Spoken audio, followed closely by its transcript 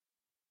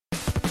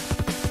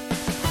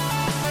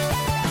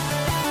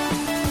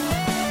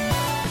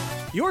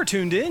You're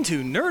tuned in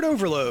to Nerd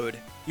Overload,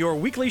 your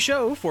weekly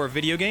show for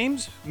video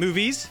games,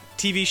 movies,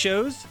 TV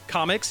shows,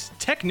 comics,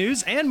 tech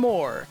news, and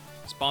more.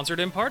 Sponsored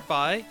in part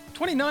by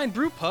 29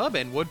 Brew Pub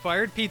and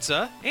Wood-Fired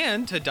Pizza,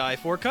 and To Die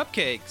For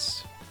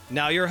Cupcakes.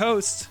 Now your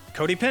hosts,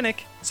 Cody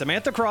Pinnick,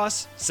 Samantha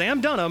Cross, Sam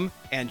Dunham,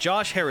 and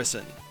Josh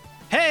Harrison.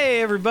 Hey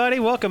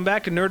everybody, welcome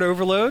back to Nerd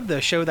Overload,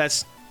 the show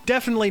that's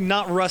definitely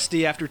not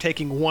rusty after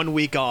taking 1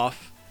 week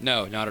off.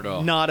 No, not at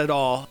all. Not at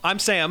all. I'm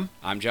Sam.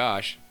 I'm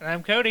Josh. And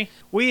I'm Cody.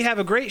 We have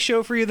a great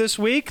show for you this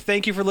week.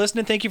 Thank you for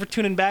listening. Thank you for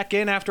tuning back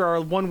in after our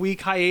 1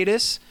 week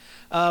hiatus.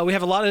 We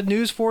have a lot of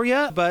news for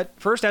you, but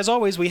first, as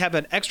always, we have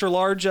an extra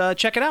large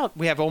check it out.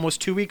 We have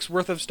almost 2 weeks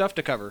worth of stuff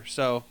to cover.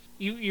 So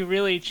You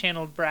really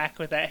channeled Brack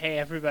with that, hey,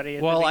 everybody,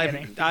 at well, the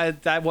beginning.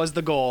 that was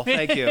the goal.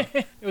 Thank you.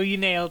 Well, you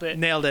nailed it.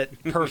 Nailed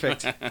it.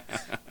 Perfect.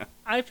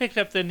 I picked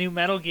up the new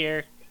Metal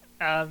Gear.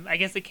 I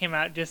guess it came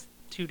out just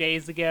 2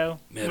 days ago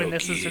when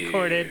this was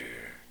recorded.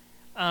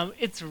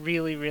 It's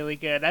really, really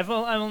good. I'm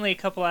only a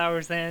couple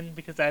hours in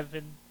because I've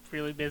been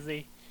really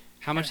busy.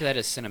 How much of that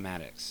is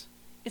cinematics?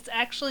 It's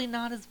actually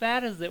not as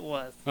bad as it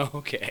was. Oh,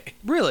 okay.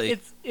 Really?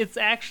 It's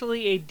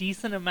actually a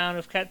decent amount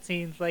of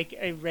cutscenes like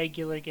a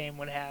regular game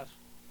would have.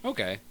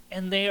 Okay.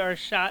 And they are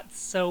shot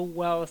so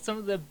well. Some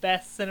of the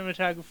best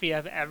cinematography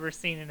I've ever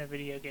seen in a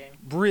video game.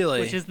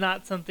 Really? Which is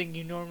not something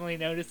you normally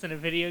notice in a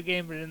video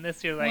game, but in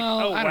this you're like,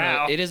 well, oh, I don't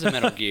wow. know. It is a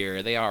Metal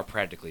Gear. They are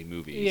practically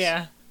movies.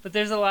 Yeah, but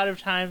there's a lot of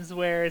times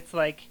where it's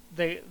like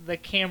the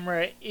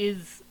camera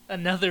is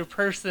another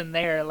person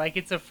there. Like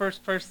it's a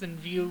first-person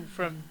view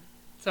from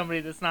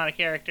somebody that's not a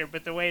character,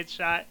 but the way it's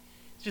shot,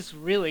 it's just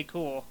really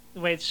cool. The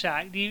way it's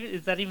shot.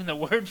 Is that even the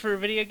word for a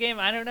video game?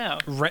 I don't know.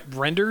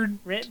 Rendered?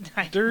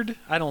 Rendered?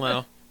 I don't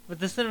know. But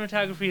the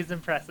cinematography is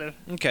impressive.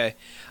 Okay.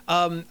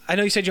 I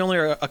know you said you only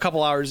are a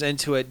couple hours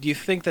into it. Do you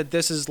think that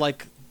this is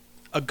like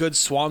a good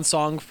swan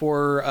song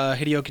for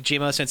Hideo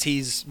Kojima since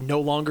he's no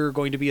longer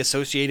going to be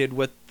associated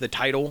with the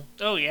title?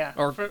 Oh, yeah.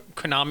 Or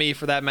Konami,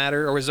 for that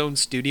matter, or his own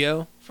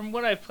studio? From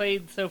what I've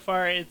played so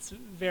far, it's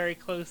very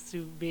close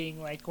to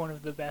being like one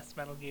of the best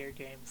Metal Gear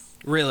games.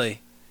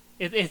 Really?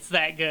 It's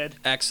that good.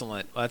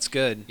 Excellent. That's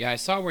good. Yeah, I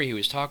saw where he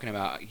was talking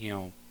about,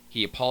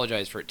 he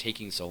apologized for it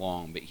taking so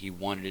long, but he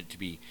wanted it to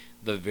be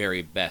the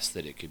very best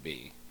that it could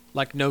be.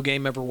 Like no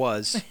game ever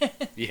was.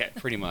 Yeah,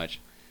 pretty much.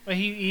 Well,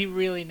 he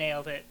really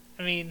nailed it.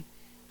 I mean,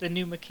 the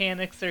new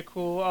mechanics are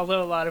cool,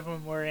 although a lot of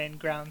them were in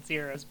Ground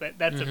Zeroes, but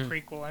that's a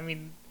prequel. I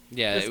mean,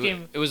 yeah, this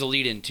game, it was a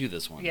lead-in to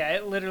this one. Yeah,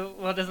 it literally,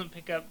 it doesn't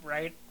pick up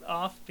right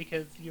off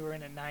because you were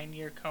in a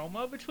 9-year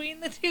coma between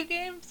the two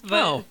games.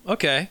 But, oh,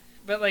 okay.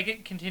 But, like,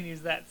 it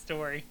continues that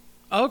story.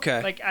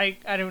 Okay. Like,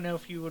 I don't know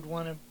if you would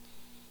want to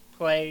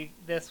play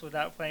this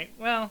without playing...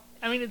 Well,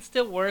 I mean, it'd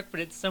still work, but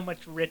it's so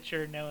much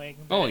richer knowing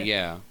Oh,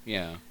 yeah.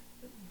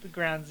 The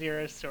Ground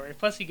Zero story.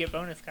 Plus, you get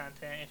bonus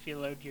content if you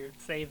load your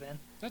save in.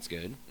 That's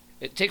good.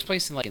 It takes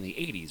place in the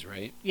 80s,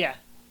 right? Yeah,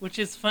 which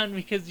is fun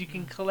because you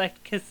can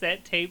collect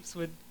cassette tapes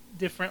with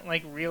different,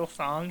 like, real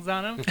songs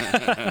on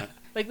them.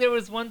 Like, there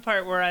was one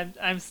part where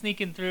I'm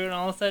sneaking through, and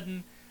all of a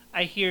sudden,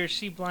 I hear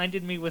She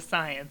Blinded Me With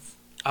Science.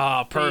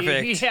 Oh,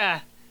 perfect. Yeah,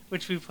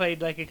 which we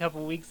played, like, a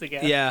couple weeks ago.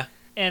 Yeah.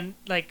 And,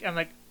 like, I'm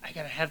like, I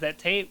gotta have that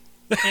tape.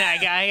 Yeah,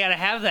 I gotta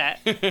have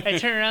that. I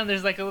turn around,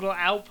 there's, like, a little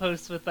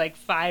outpost with, like,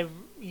 5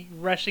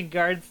 Russian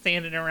guards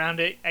standing around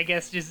it, I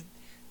guess just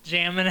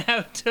jamming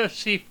out till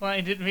She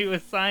Blinded Me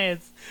With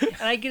Science.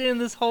 And I get in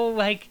this whole,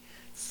 like,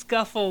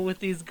 scuffle with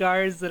these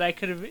guards that I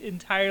could have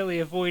entirely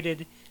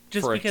avoided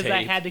just because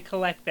I had to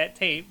collect that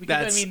tape.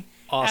 Because, That's I mean,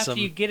 awesome.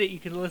 after you get it, you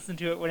can listen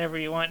to it whenever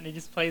you want, and it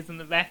just plays in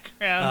the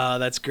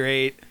background. That's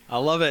great. I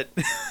love it.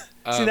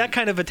 See, that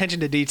kind of attention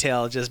to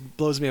detail just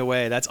blows me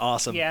away. That's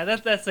awesome. Yeah,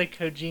 that's a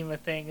Kojima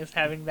thing, is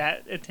having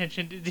that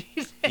attention to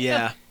detail.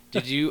 Yeah.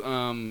 Did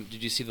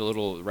you see the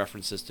little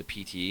references to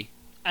PT?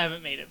 I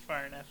haven't made it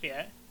far enough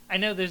yet. I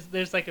know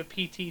there's like a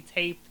PT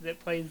tape that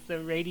plays the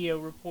radio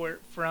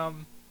report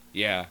from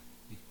Yeah.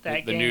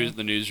 that the game.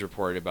 the news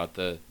report about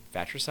the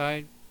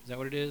fratricide. Is that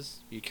what it is?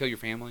 You kill your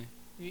family?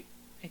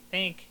 I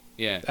think.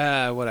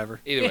 Yeah. Whatever.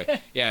 Either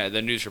way, yeah,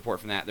 the news report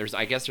from that.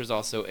 I guess there's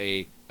also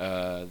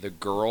the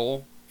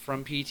girl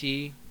from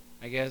PT.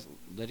 I guess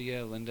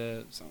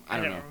Linda. I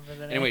don't know. Remember the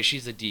name. Anyway,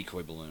 she's a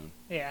decoy balloon.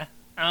 Yeah.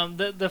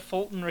 The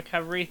Fulton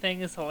recovery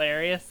thing is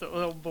hilarious. The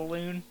little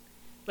balloon,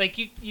 like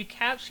you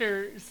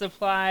capture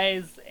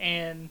supplies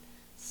and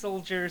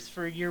soldiers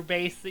for your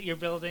base that you're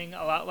building,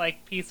 a lot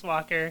like Peace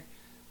Walker,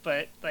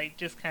 but like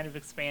just kind of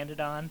expanded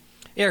on.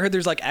 Yeah, I heard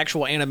there's like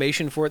actual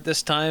animation for it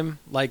this time.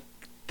 Like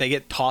they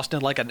get tossed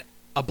in like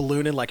a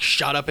balloon and like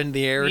shot up in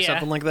the air or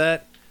something like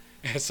that.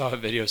 I saw a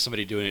video of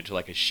somebody doing it to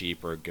like a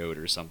sheep or a goat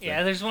or something.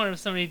 Yeah, there's one of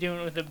somebody doing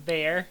it with a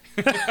bear.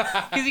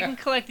 Because you can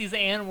collect these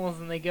animals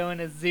and they go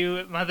in a zoo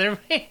at Mother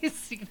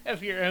Base. You can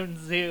have your own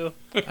zoo.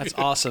 That's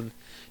awesome.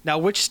 Now,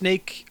 which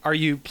snake are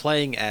you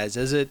playing as?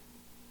 Is it?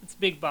 It's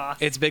Big Boss.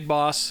 It's Big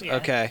Boss? Yeah.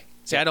 Okay.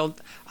 See,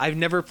 I've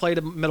never played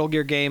a Metal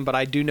Gear game, but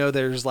I do know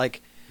there's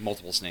like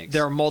multiple snakes.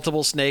 There are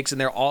multiple snakes, and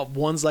they're all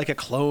one's like a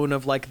clone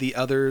of like the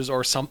others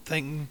or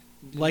something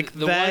like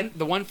that.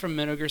 The one from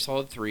Metal Gear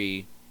Solid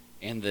 3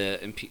 and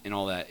and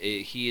all that.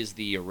 He is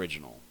the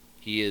original.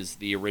 He is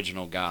the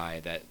original guy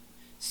that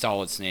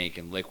Solid Snake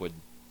and Liquid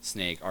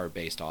Snake are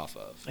based off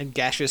of. And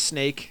Gaseous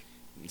Snake.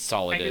 I guess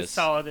Solidus.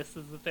 Solidus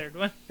is the third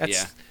one.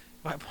 That's,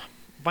 Yeah.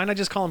 why not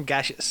just call him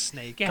Gaseous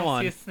Snake? Come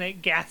on. Gaseous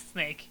Snake, Gas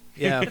Snake.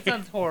 Yeah. That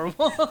sounds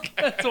horrible.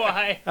 That's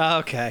why.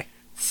 Okay.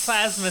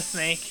 Plasma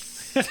Snake.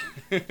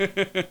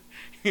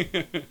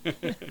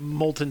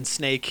 Molten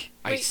Snake.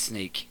 Ice Wait.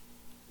 Snake.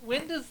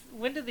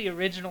 When did the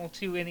original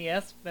 2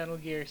 NES Metal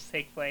Gears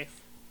take place?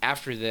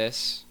 After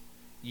this,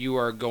 you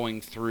are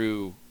going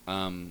through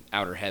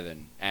Outer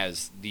Heaven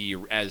as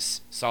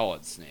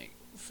Solid Snake.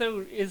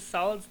 So is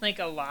Solid Snake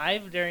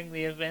alive during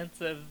the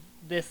events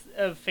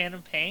of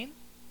Phantom Pain?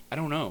 I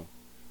don't know.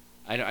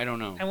 I don't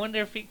know. I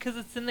wonder if because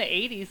it's in the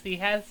 80s, he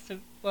has to.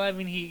 Well, I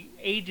mean, he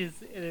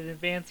ages at an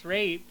advanced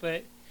rate,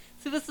 but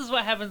see, this is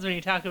what happens when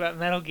you talk about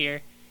Metal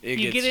Gear.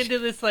 You get into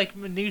this like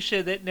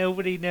minutia that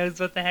nobody knows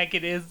what the heck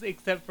it is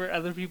except for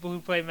other people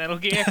who play Metal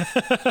Gear.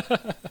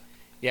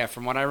 Yeah,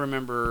 from what I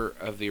remember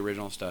of the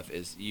original stuff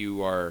is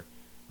you are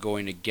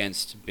going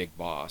against Big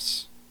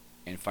Boss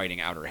and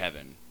fighting Outer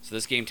Heaven. So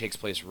this game takes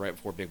place right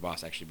before Big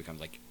Boss actually becomes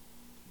like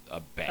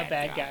a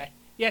bad guy.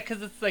 Yeah,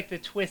 because it's like the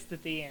twist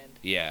at the end.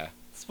 Yeah.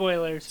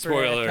 Spoilers.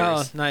 Spoilers.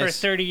 Oh, For a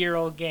nice.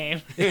 30-year-old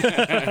game.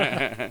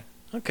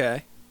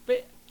 Okay.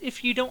 But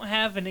if you don't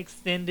have an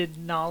extended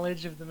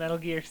knowledge of the Metal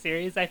Gear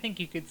series, I think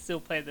you could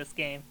still play this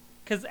game.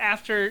 Because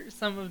after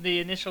some of the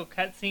initial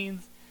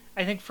cutscenes,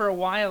 I think for a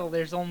while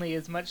there's only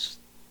as much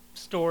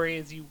story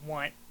as you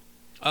want.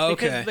 Okay.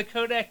 Because the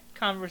codec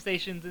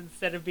conversations,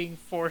 instead of being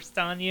forced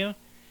on you,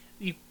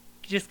 you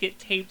just get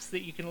tapes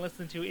that you can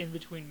listen to in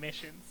between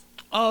missions.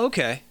 Oh,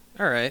 okay.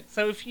 All right.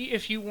 So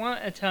if you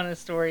want a ton of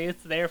story,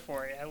 it's there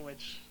for you,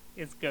 which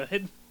is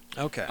good.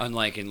 Okay.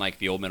 Unlike in like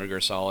the old Metal Gear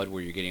Solid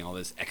where you're getting all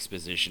this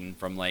exposition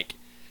from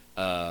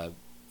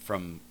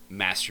from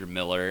Master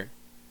Miller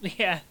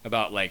Yeah.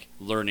 about like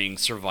learning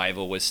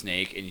survival with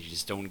Snake and you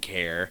just don't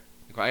care.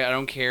 Like, I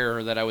don't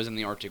care that I was in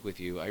the Arctic with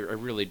you. I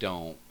really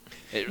don't.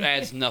 It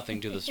adds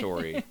nothing to the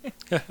story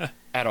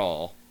at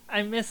all.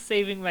 I miss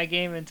saving my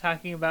game and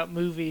talking about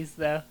movies,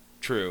 though.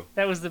 True.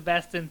 That was the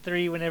best in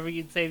 3. Whenever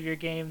you'd save your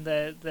game,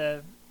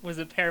 the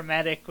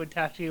paramedic would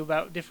talk to you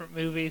about different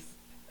movies.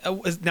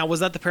 Now,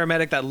 was that the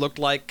paramedic that looked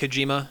like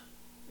Kojima?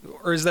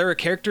 Or is there a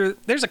character?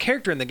 There's a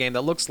character in the game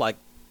that looks like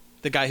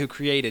the guy who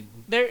created.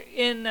 They're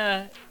in,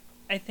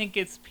 I think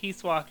it's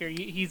Peace Walker.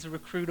 He's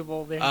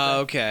recruitable.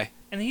 Okay.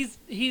 And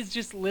he's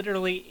just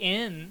literally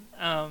in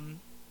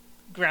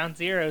Ground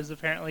Zeroes,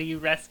 apparently. You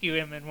rescue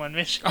him in one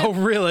mission. Oh,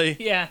 really?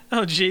 Yeah.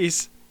 Oh,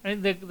 jeez. I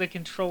mean, the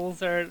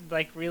controls are,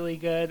 like, really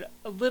good.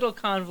 A little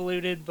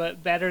convoluted,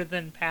 but better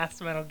than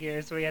past Metal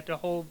Gears, where you have to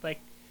hold, like,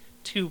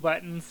 2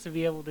 buttons to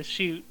be able to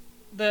shoot.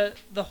 The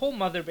whole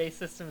Mother Base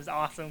system is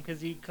awesome,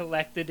 because you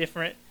collect the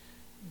different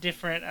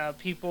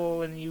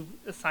people, and you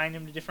assign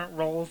them to different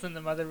roles in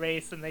the Mother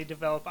Base, and they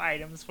develop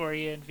items for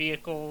you and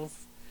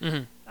vehicles.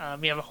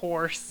 Mm-hmm. You have a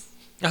horse.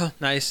 Oh,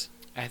 nice.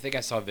 I think I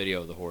saw a video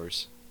of the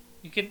horse.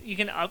 You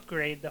can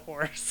upgrade the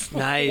horse.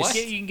 Nice. What?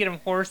 You can get him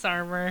horse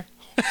armor.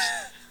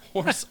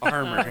 Horse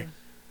armor.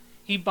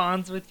 He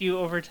bonds with you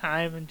over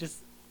time and just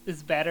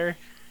is better.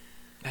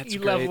 That's you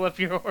great. level up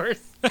your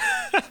horse.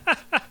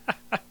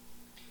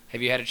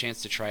 Have you had a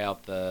chance to try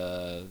out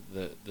the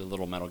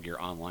little Metal Gear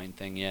Online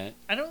thing yet?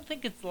 I don't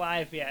think it's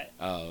live yet.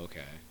 Oh,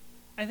 okay.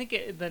 I think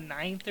the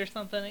 9th or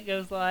something it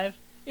goes live.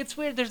 It's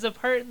weird. There's a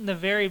part in the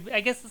very... I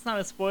guess it's not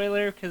a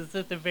spoiler because it's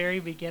at the very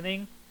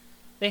beginning.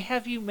 They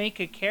have you make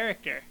a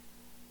character.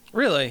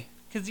 Really?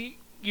 Because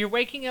you're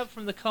waking up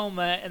from the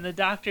coma and the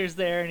doctor's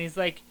there and he's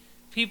like,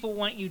 people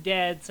want you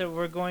dead, so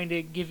we're going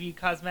to give you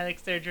cosmetic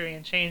surgery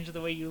and change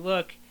the way you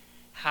look.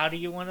 How do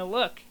you want to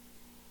look?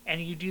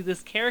 And you do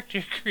this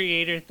character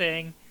creator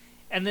thing,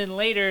 and then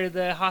later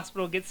the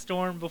hospital gets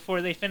stormed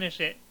before they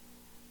finish it.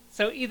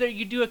 So either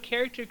you do a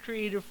character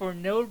creator for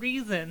no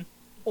reason,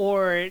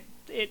 or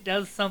it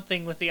does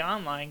something with the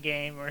online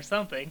game or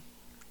something.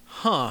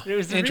 Huh. It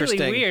was Interesting.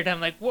 really weird.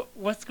 I'm like,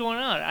 what's going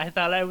on? I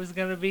thought I was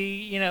going to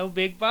be,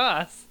 Big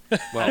Boss.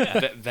 Well,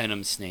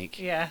 Venom Snake.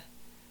 Yeah.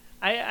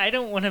 I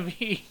don't want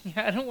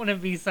to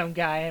be some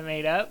guy I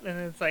made up, and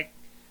it's like,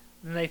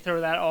 then they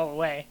throw that all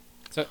away.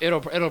 So it'll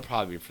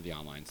probably be for the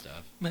online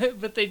stuff.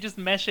 But they just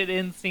mesh it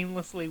in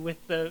seamlessly with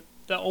the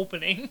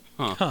opening.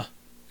 Huh.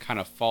 Kind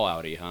of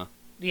Fallout-y, huh?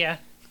 Yeah.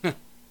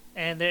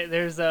 And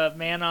there's a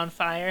man on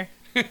fire.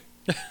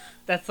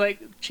 That's like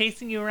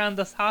chasing you around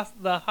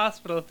the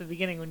hospital at the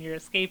beginning when you're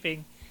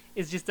escaping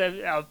is just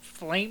a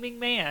flaming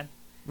man.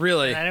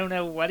 Really? And I don't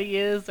know what he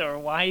is or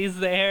why he's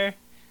there.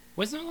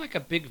 Wasn't there like a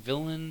big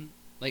villain?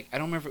 Like I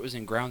don't remember if it was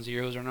in Ground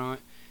Zeroes or not,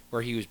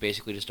 where he was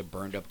basically just a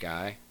burned up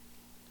guy.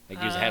 Like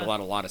he had a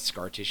lot of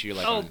scar tissue.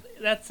 Like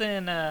that's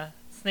in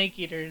Snake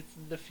Eater,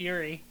 the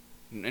Fury.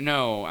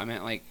 No, I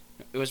meant like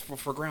it was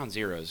for Ground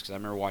Zeroes because I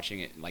remember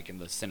watching it like in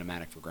the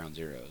cinematic for Ground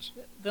Zeroes.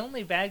 The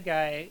only bad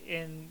guy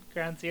in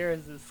Ground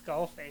Zeroes is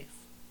Skullface.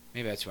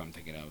 Maybe that's who I'm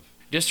thinking of.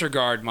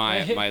 Disregard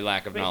my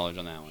lack of knowledge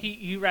on that one.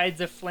 He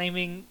rides a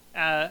flaming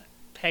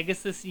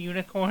Pegasus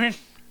unicorn.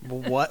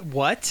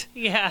 What?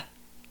 Yeah.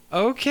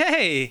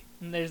 Okay.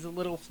 And there's a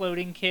little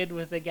floating kid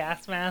with a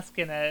gas mask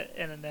and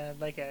a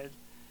like a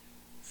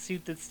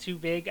suit that's too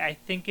big. I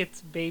think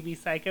it's baby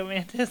Psycho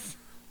Mantis,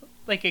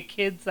 like a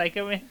kid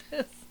Psycho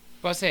Mantis.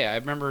 But I say, I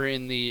remember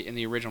in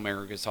the original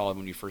Metal Gear Solid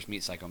when you first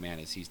meet Psycho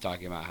Mantis, he's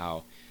talking about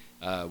how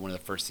one of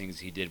the first things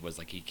he did was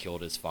like he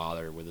killed his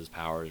father with his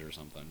powers or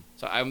something.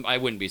 So I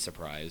wouldn't be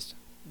surprised.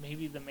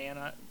 Maybe the man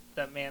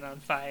on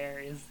fire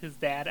is his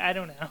dad. I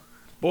don't know.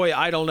 Boy,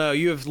 I don't know.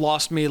 You have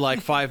lost me like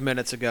 5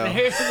 minutes ago.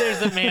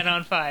 There's a man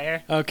on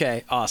fire.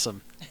 Okay,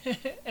 awesome.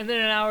 And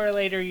then an hour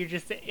later, you're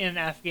just in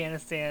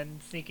Afghanistan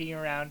sneaking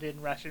around in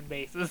Russian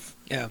bases.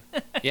 Yeah.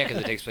 Yeah, because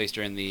it takes place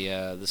during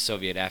the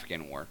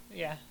Soviet-Afghan War.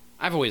 Yeah.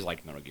 I've always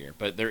liked Metal Gear,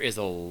 but there is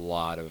a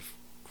lot of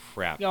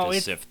crap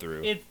to sift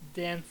through. It's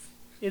dense.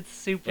 It's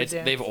super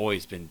dense. They've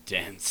always been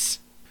dense.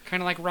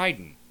 Kind of like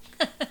Raiden.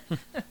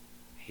 I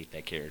hate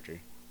that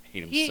character. I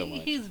hate him so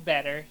much. He's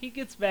better. He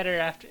gets better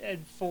after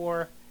in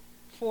 4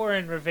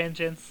 and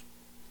Revengeance.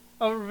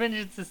 Oh,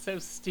 Revengeance is so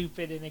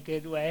stupid in a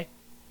good way.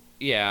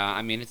 Yeah,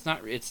 I mean it's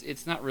not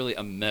really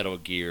a Metal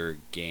Gear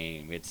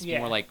game. It's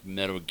more like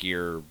Metal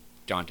Gear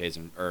Dante's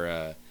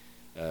or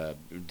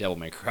Devil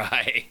May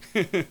Cry.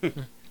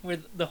 Where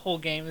the whole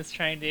game is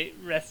trying to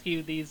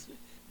rescue these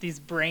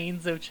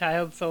brains of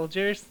child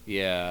soldiers.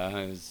 Yeah.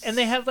 And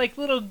they have like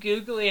little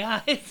googly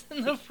eyes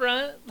in the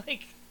front.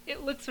 Like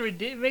it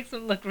makes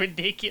them look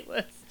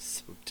ridiculous.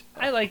 So tough.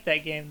 I like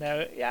that game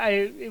though.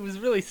 It was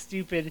really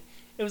stupid.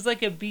 It was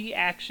like a B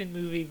action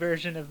movie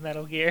version of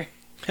Metal Gear.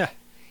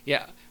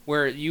 Yeah,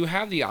 where you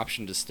have the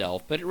option to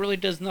stealth, but it really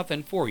does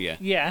nothing for you.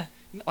 Yeah.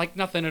 Like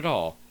nothing at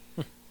all.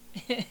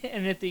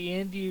 And at the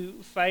end,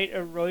 you fight a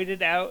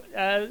roided out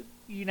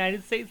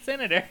United States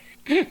senator.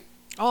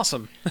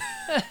 Awesome.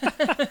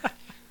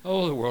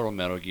 Oh, the world of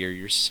Metal Gear,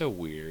 you're so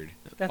weird.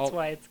 That's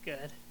why it's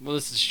good. Well,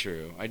 this is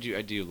true. I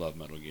do love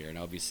Metal Gear, and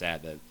I'll be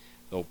sad that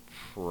there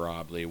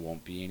probably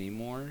won't be any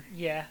more.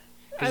 Yeah.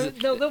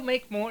 They'll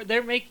make more.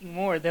 They're making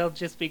more. They'll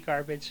just be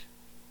garbage.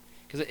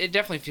 Because it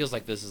definitely feels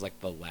like this is like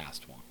the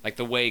last one. Like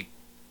the way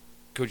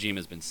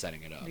Kojima's been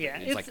setting it up. Yeah,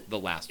 it's like the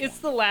last one. It's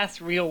the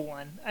last real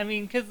one. I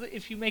mean, because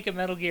if you make a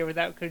Metal Gear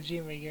without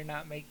Kojima, you're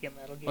not making a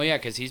Metal Gear. Oh yeah,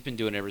 because he's been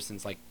doing it ever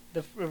since like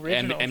the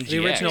original. MGS.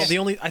 The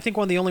original. I think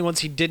one of the only ones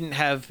he didn't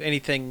have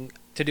anything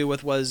to do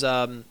with was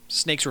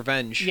Snake's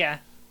Revenge. Yeah.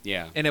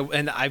 Yeah.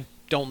 And I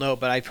don't know,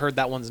 but I've heard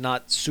that one's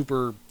not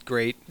super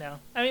great. No,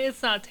 I mean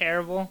it's not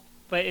terrible,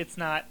 but it's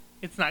not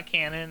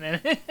canon,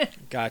 and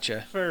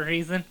Gotcha. for a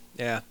reason.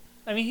 Yeah.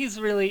 I mean, he's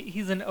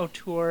an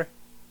auteur.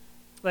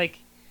 Like,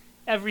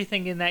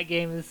 everything in that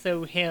game is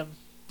so him.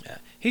 Yeah.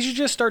 He should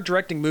just start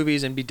directing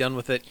movies and be done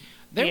with it.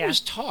 There was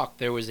talk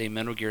there was a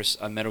Metal Gear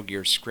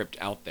script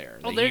out there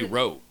that he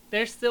wrote.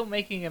 They're still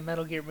making a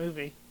Metal Gear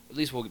movie. At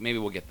least maybe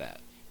we'll get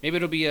that. Maybe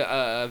it'll be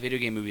a video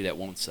game movie that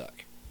won't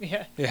suck.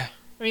 Yeah. Yeah.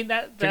 I mean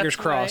that's Fingers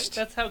crossed.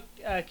 That's how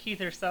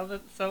Keither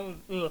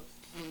Sutherland.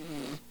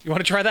 You want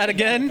to try that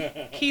again?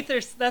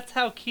 That's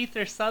how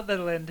Keither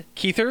Sutherland.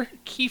 Keither?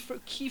 Kiefer.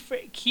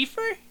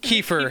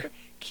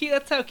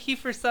 That's how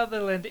Kiefer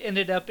Sutherland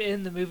ended up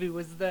in the movie.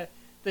 Was the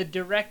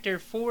director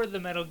for the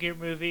Metal Gear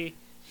movie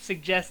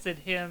suggested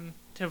him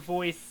to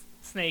voice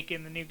Snake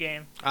in the new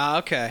game. Ah,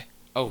 okay.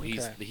 Oh,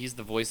 he's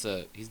the voice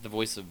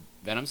of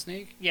Venom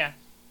Snake? Yeah.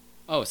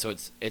 Oh, so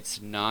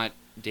it's not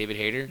David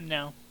Hayter?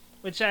 No.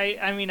 Which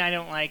I mean I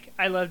don't like.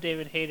 I love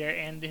David Hayter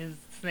and his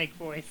Snake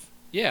voice.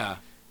 Yeah.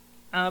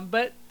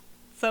 But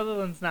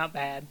Sutherland's not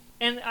bad.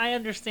 And I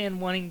understand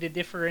wanting to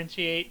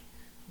differentiate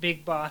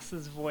Big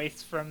Boss's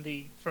voice from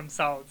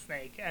Solid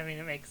Snake. I mean,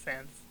 it makes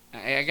sense.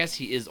 I guess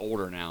he is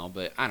older now,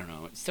 but I don't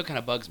know. It still kind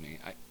of bugs me.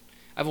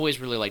 I've always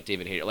really liked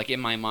David Hayter. Like, in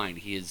my mind,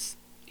 he is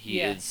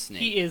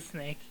Snake. He is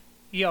Snake.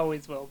 He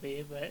always will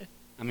be, but...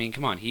 I mean,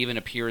 come on. He even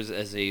appears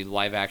as a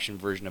live-action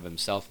version of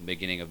himself in the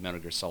beginning of Metal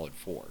Gear Solid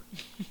 4.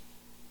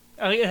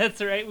 Oh, yeah,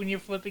 that's right. When you're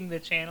flipping the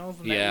channels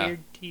and that weird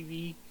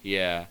TV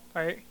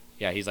part.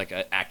 Yeah, he's like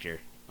an actor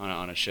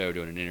on a show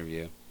doing an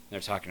interview. They're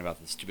talking about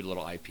the stupid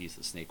little eyepiece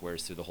that Snake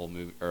wears through the whole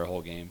movie or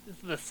whole game.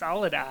 It's the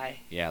solid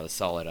eye. Yeah, the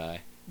solid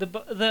eye.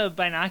 The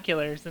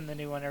binoculars in the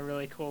new one are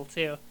really cool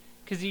too,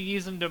 because you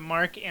use them to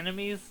mark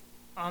enemies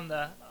on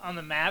the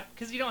map.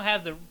 Because you don't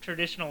have the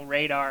traditional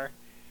radar,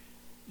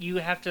 you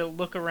have to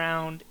look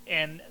around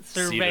and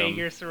survey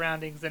your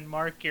surroundings and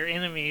mark your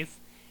enemies.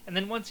 And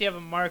then once you have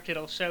them marked,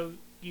 it'll show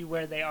you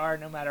where they are,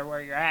 no matter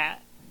where you're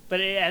at. But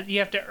you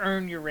have to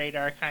earn your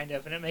radar, kind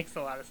of, and it makes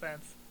a lot of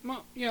sense.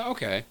 Well, yeah,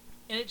 okay.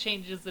 And it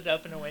changes it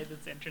up in a way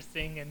that's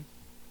interesting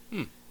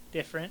and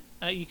different.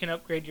 You can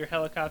upgrade your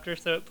helicopter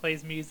so it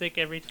plays music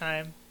every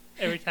time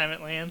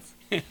it lands.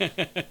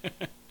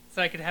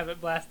 So I could have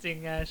it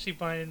blasting She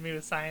Blinded Me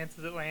with Science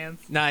as it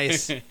lands.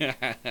 Nice.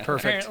 Perfect.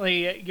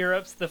 Apparently,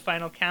 Europe's The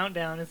Final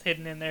Countdown is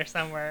hidden in there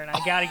somewhere, and I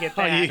gotta get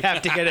that. Oh, you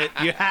have to get it.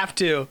 You have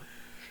to.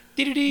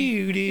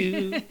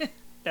 Do-do-do-do.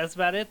 That's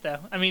about it, though.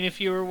 I mean, if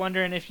you were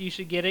wondering if you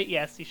should get it,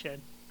 yes, you should.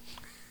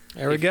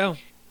 There we go.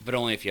 But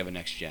only if you have a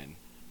next gen.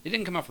 It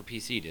didn't come out for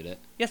PC, did it?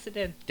 Yes, it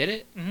did. Did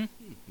it? Mm-hmm.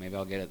 Maybe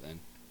I'll get it then.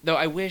 Though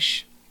I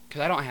wish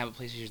because I don't have a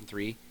PlayStation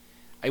 3,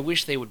 I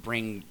wish they would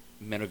bring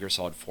Metal Gear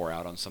Solid 4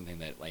 out on something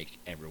that like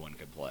everyone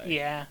could play.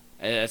 Yeah.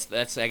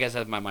 That's I guess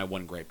that's my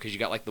one gripe, because you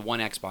got like the one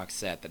Xbox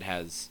set that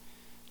has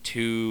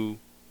 2,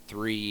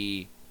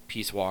 3,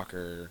 Peace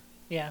Walker.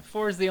 Yeah,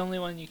 4 is the only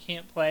one you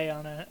can't play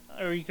on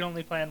or you can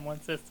only play on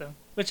one system.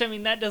 Which, I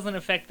mean, that doesn't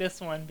affect this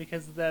one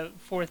because the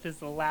 4th is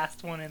the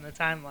last one in the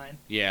timeline.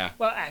 Yeah.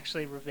 Well,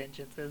 actually,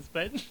 Revengeance is,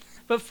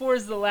 but 4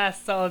 is the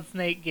last Solid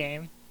Snake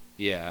game.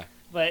 Yeah.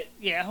 But,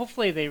 yeah,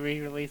 hopefully they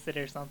re-release it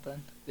or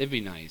something. It'd be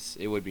nice.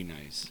 It would be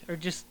nice. Or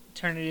just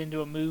turn it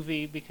into a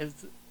movie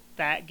because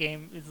that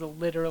game is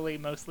literally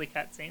mostly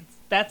cutscenes.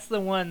 That's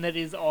the one that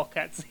is all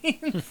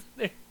cutscenes.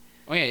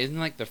 Oh, yeah, isn't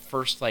like the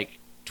first, like,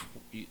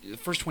 the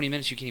first 20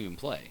 minutes you can't even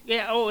play.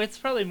 Yeah, it's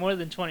probably more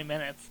than 20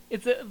 minutes.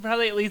 It's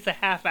probably at least a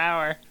half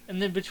hour.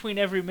 And then between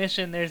every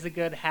mission, there's a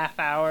good half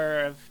hour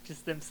of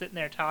just them sitting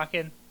there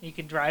talking. You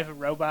can drive a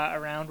robot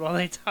around while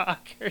they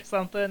talk or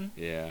something.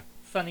 Yeah.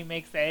 Sonny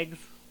makes eggs.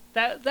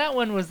 That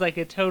one was like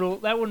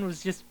that one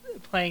was just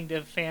playing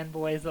to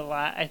fanboys a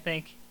lot, I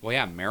think. Well,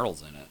 yeah,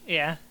 Meryl's in it.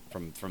 Yeah.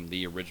 From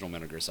the original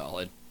Metal Gear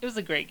Solid. It was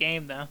a great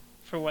game, though,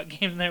 for what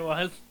game there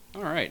was.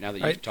 All right, now that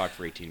you've talked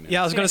for 18 minutes.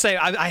 Yeah, I was going to say,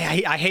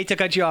 I hate to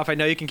cut you off. I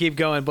know you can keep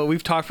going, but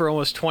we've talked for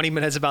almost 20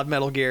 minutes about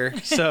Metal Gear,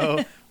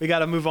 so we got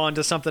to move on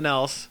to something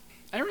else.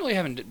 I really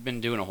haven't been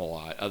doing a whole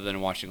lot other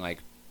than watching, like,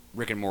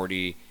 Rick and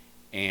Morty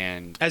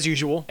and... As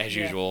usual. As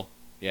usual.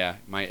 Yeah,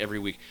 every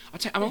week.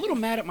 I'm a little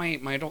mad at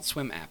my Adult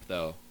Swim app,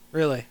 though.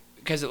 Really?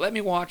 Because it let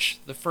me watch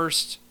the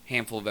first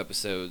handful of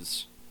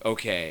episodes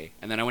okay,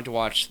 and then I went to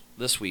watch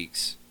this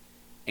week's,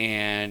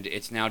 and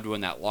it's now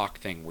doing that lock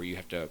thing where you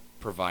have to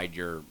provide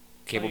your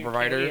cable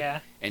provider, Yeah.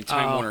 and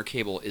Time Warner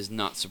Cable is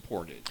not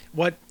supported.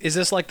 What is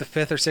this, like the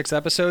 5th or 6th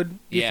episode,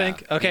 you Yeah,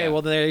 think? Okay, yeah.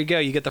 well, there you go.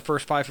 You get the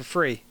first 5 for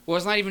free. Well,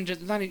 it's not even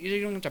just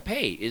you don't have to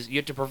pay. You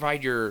have to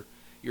provide your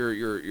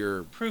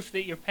Proof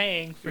that you're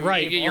paying for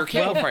Right, cable. your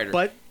cable Well, provider.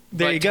 but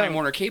there But you go. Time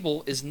Warner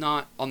Cable is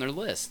not on their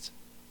list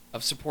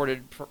of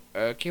supported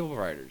cable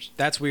providers.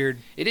 That's weird.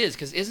 It is,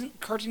 because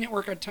isn't Cartoon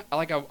Network a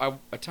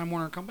Time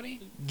Warner company?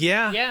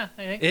 Yeah. Yeah,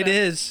 I think It so.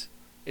 is.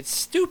 It's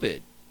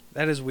stupid.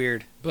 That is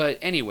weird. But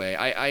anyway,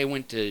 I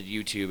went to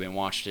YouTube and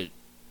watched it.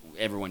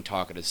 Everyone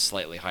talk at a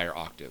slightly higher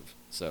octave.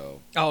 So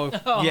Oh,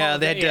 Oh, yeah,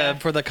 they had yeah.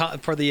 for the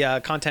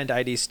content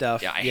ID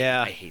stuff.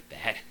 yeah, I hate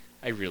that.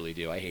 I really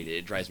do. I hate it.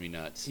 It drives me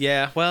nuts.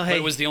 Yeah, well, But hey,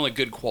 it was the only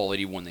good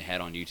quality one they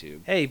had on YouTube.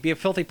 hey, be a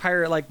filthy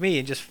pirate like me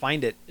and just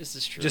find it. This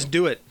is true. Just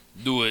do it.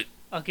 Do it.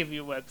 I'll give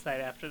you a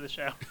website after the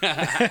show.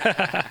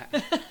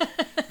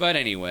 But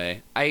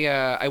anyway,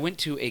 I went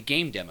to a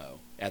game demo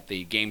at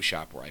the game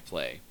shop where I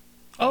play.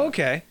 Oh,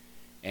 okay.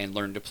 And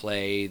learned to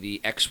play the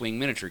X-Wing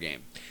miniature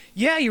game.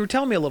 Yeah, you were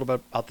telling me a little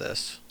bit about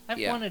this. I've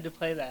Yeah. wanted to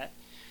play that.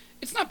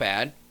 It's not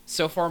bad.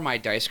 So far, my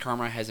dice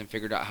karma hasn't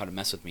figured out how to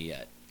mess with me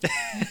yet.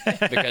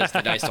 Because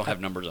the dice don't have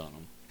numbers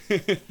on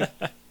them.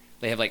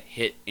 They have, like,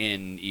 hit,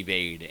 in,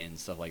 evade, and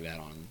stuff like that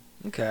on them.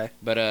 Okay.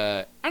 But,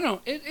 I don't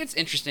know. It's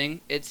interesting.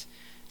 It's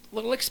a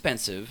little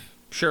expensive.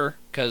 Sure.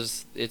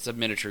 Because it's a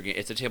miniature game.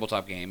 It's a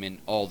tabletop game, and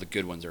all the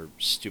good ones are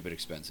stupid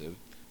expensive.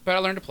 But I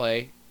learned to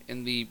play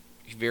in the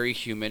very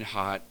humid,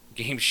 hot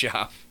game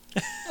shop.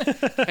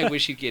 I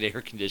wish you'd get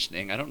air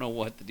conditioning. I don't know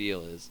what the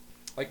deal is.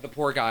 Like, the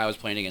poor guy I was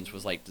playing against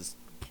was, like, just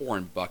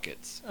pouring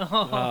buckets.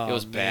 Oh, It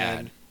was man.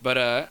 bad. But,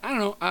 I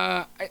don't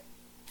know.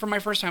 For my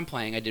first time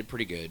playing, I did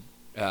pretty good.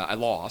 I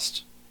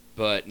lost,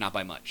 but not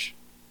by much.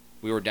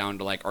 We were down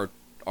to, like,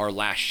 our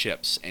last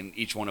ships, and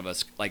each one of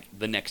us, like,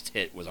 the next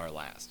hit was our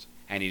last.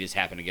 And he just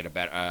happened to get a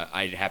better...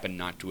 I happened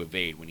not to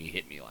evade when he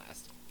hit me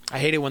last. I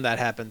hate it when that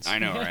happens. I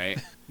know, right?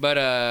 But,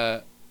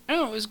 I don't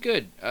know, it was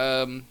good.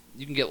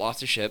 You can get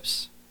lots of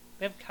ships.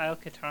 they have Kyle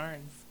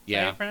Katarn's. Yeah.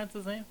 How do you pronounce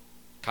his name?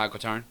 Kyle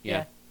Katarn?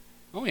 Yeah.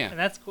 Oh, yeah. And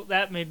that's cool.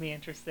 That made me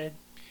interested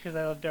because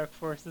I love Dark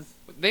Forces.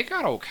 They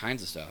got all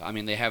kinds of stuff. I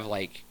mean, they have,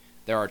 like...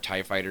 There are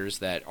TIE fighters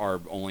that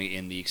are only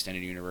in the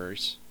extended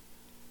universe.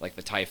 Like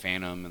the TIE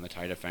Phantom and the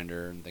TIE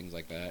Defender and things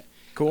like that.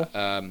 Cool.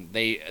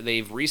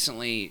 They've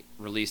recently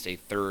released a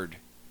third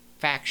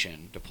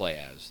faction to play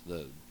as.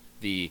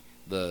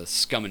 The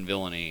scum and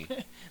villainy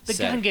The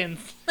set.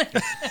 Gungans.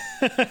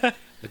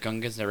 The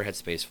Gungans never had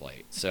space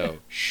flight, so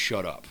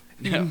shut up.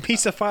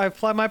 Piece of 5,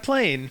 fly my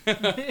plane.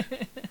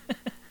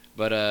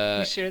 But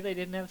You sure they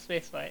didn't have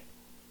spaceflight?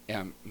 yeah,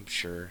 I'm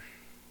sure.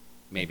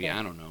 Maybe. Okay.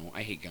 I don't know.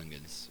 I hate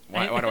Gungans.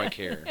 Why do I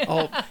care?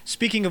 Oh,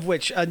 speaking of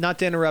which, not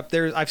to interrupt,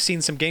 I've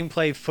seen some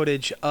gameplay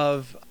footage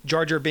of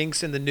Jar Jar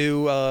Binks in the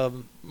new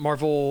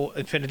Marvel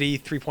Infinity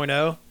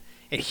 3.0,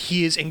 and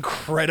he is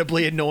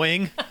incredibly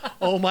annoying.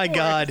 Oh my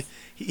god,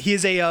 he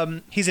is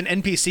he's an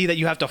NPC that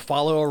you have to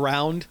follow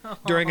around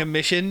during a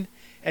mission,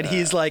 and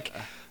he's like,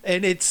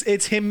 and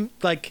it's him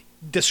like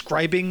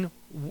describing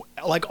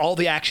like all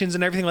the actions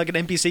and everything like an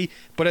NPC,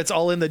 but it's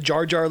all in the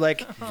Jar Jar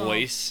like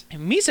Voice.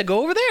 Misa,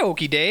 go over there,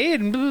 Okie Day,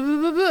 and blah, blah,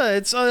 blah, blah.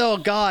 It's oh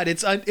god,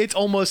 it's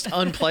almost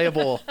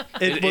unplayable.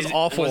 It was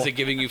awful. Was it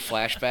giving you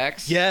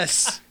flashbacks?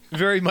 Yes,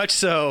 very much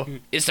so.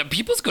 Is some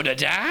people's gonna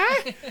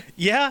die?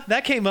 Yeah,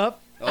 that came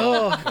up.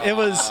 Oh, it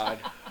was. God.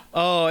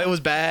 Oh, it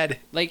was bad.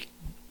 Like,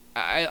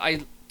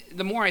 I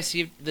the more I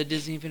see the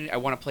Disney Infinity, I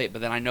want to play it,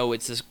 but then I know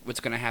what's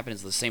going to happen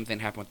is the same thing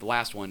happened with the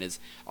last one. Is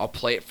I'll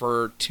play it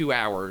for 2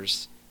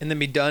 hours And then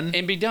be done.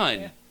 and be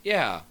done.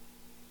 Yeah.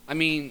 I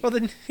mean, Well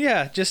then,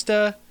 yeah, just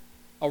I'll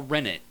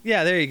rent it.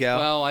 yeah, there you go.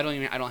 Well, I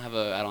don't have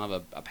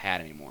a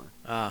pad anymore.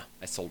 Ah,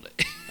 I sold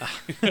it.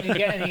 And you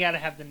gotta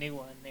have the new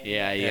one.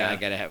 yeah, Yeah. I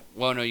gotta have.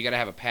 Well, no, you gotta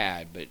have a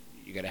pad, but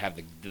you gotta have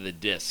the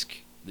disc,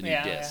 the new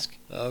Yeah, disc.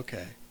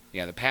 okay.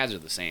 Yeah, the pads are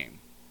the same.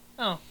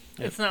 Oh,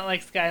 it's not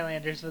like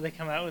Skylanders where they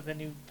come out with a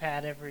new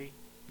pad every.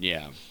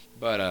 Yeah,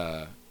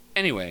 but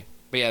anyway,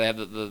 but yeah, they have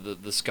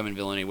the scum and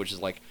villainy, which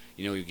is like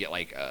you get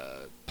like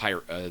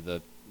pirate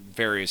the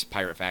various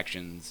pirate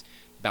factions,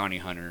 bounty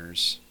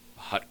hunters,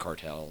 hut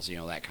cartels,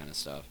 that kind of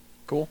stuff.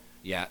 Cool.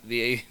 Yeah,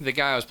 the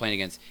guy I was playing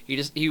against, he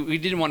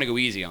didn't want to go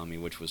easy on me,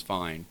 which was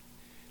fine,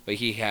 but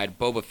he had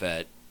Boba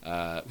Fett,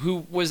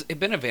 who had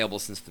been available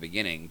since the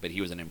beginning, but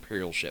he was an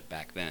Imperial ship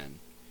back then.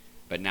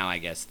 But now I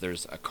guess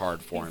there's a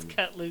card for him. He's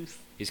cut loose.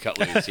 He's cut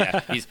loose.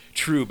 Yeah, he's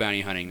true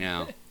bounty hunting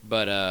now.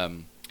 But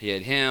he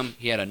had him.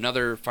 He had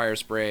another fire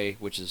spray,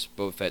 which is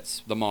Boba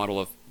Fett's the model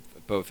of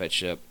Boba Fett's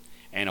ship,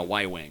 and a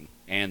Y-wing.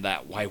 And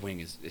that Y-wing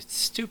it's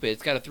stupid.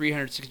 It's got a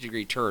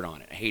 360-degree turret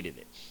on it. I hated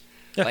it.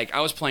 Like I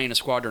was playing a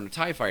squadron of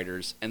TIE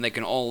fighters, and they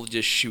can all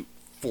just shoot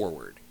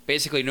forward.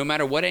 Basically, no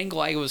matter what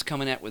angle I was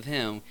coming at with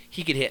him,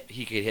 he could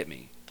hit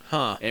me.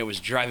 Huh. And it was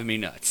driving me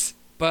nuts.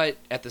 But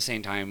at the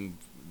same time,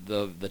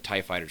 the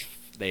TIE fighters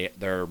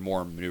they're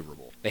more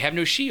maneuverable. They have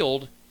no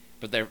shield,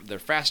 but they're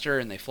faster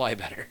and they fly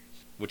better,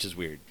 which is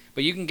weird.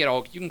 But you can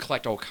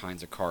collect all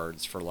kinds of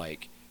cards for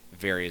like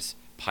various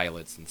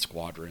pilots and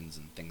squadrons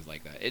and things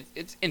like that.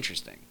 It's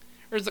interesting.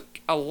 There's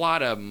a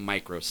lot of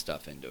micro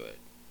stuff into it.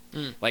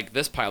 Like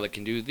this pilot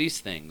can do these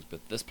things,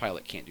 but this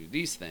pilot can't do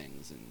these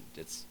things, and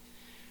it's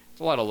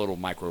a lot of little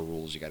micro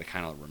rules you got to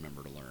kind of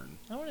remember to learn.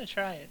 I want to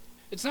try it.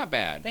 It's not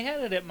bad. They had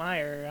it at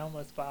Meijer. I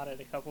almost bought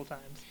it a couple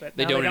times, but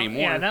They now don't they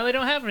anymore. Yeah, now they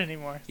don't have it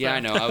anymore. So. Yeah, I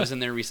know. I was in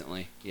there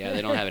recently. Yeah,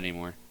 they don't have it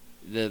anymore.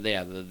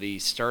 The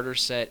starter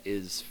set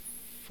is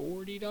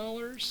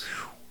 $40,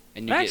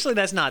 and you Actually,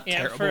 that's not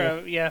Yeah,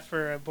 terrible.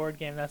 for a board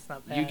game, that's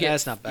not bad.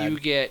 that's not bad. You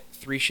get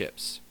 3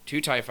 ships,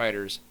 2 TIE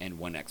fighters, and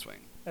 1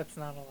 X-wing. That's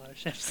not a lot of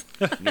ships.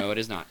 No, it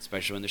is not,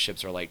 especially when the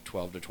ships are like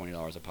 $12 to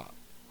 $20 a pop.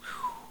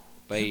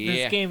 But yeah,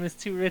 This game is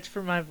too rich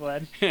for my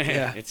blood.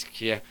 Yeah.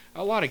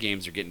 A lot of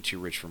games are getting too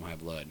rich for my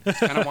blood. That's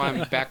kind of why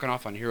I'm backing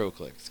off on HeroClix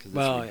because it's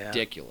Well, yeah.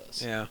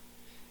 ridiculous. Yeah.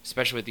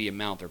 Especially with the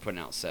amount they're putting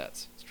out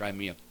sets. It's driving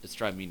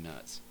me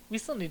nuts. We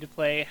still need to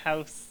play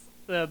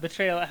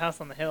Betrayal at House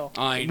on the Hill.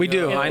 We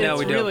do. I know It's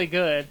we do. really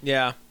good.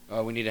 Yeah.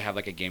 Oh, we need to have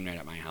like a game night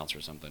at my house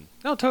or something.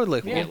 No,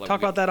 totally. Yeah. We'll talk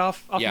about that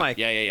off mic.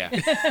 Yeah.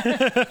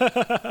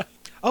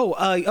 Oh,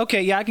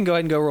 okay. Yeah, I can go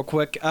ahead and go real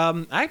quick.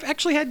 I've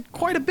actually had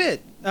quite a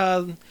bit.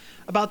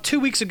 About 2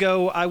 weeks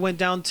ago, I went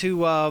down to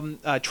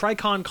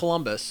Tricon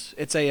Columbus.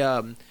 It's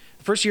the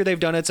first year they've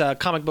done it. It's a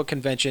comic book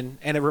convention,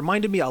 and it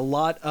reminded me a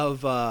lot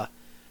of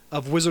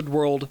Wizard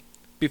World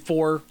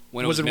before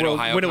When it was Wizard World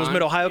Mid-Ohio when it was Con?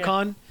 Mid-Ohio Yeah.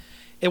 Con.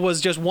 It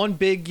was just one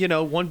big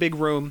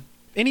room.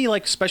 Any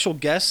like special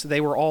guests,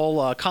 they were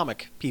all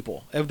comic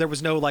people. There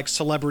was no like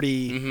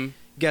celebrity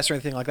guests or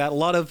anything like that. A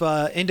lot of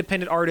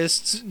independent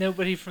artists.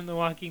 Nobody from The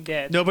Walking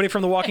Dead. Nobody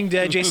from The Walking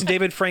Dead. Jason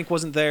David Frank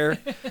wasn't there.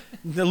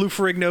 Lou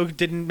Ferrigno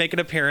didn't make an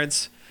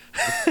appearance.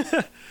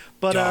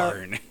 But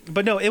Darn.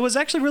 but no, it was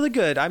actually really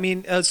good. I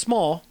mean,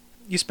 small.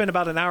 You spend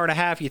about an hour and a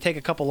half. You take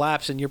a couple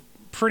laps, and you're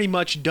pretty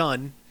much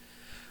done.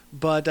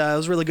 But it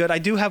was really good. I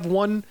do have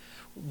one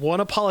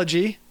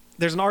apology.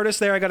 There's an artist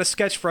there I got a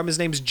sketch from. His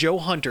name's Joe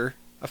Hunter.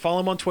 I follow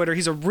him on Twitter.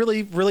 He's a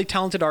really, really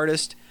talented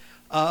artist.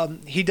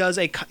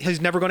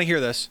 He's never going to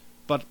hear this,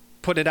 but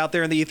put it out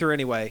there in the ether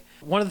anyway.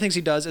 One of the things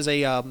he does is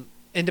a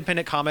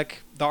independent comic,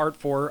 the art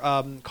for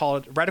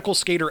called Radical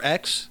Skater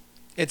X.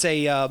 It's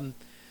a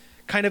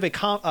kind of a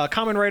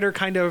Kamen Rider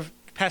kind of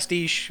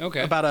pastiche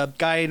about a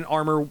guy in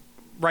armor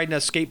riding a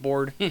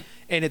skateboard,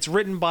 and it's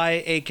written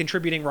by a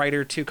contributing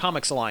writer to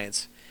Comics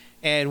Alliance.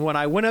 And when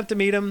I went up to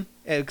meet him,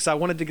 because I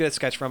wanted to get a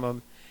sketch from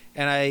him,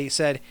 and I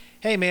said,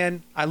 "Hey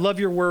man, I love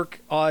your work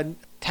on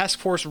Task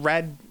Force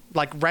Rad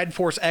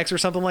Force X or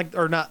something like,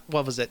 or not?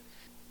 What was it?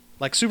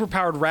 Like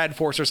Superpowered Rad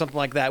Force or something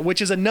like that,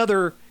 which is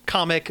another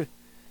comic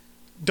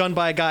done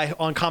by a guy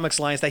on Comics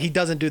Alliance that he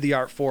doesn't do the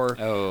art for."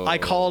 Oh. I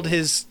called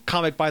his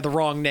comic by the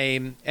wrong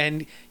name,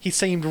 and he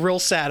seemed real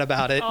sad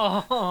about it.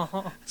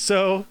 Oh.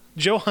 So,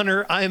 Joe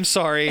Hunter, I am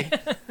sorry.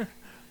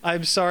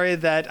 I'm sorry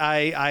that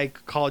I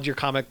called your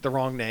comic the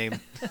wrong name.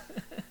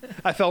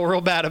 I felt real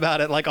bad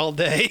about it, like all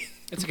day.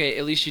 It's okay.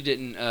 At least you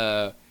didn't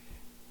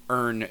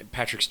earn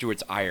Patrick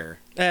Stewart's ire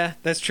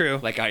That's true.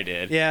 like I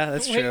did. Yeah,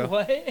 that's true. Wait,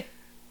 what?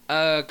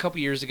 A couple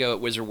years ago at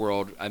Wizard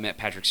World, I met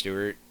Patrick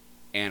Stewart,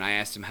 and I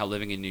asked him how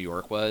living in New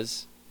York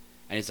was,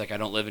 and he's like, "I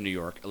don't live in New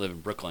York. I live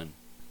in Brooklyn."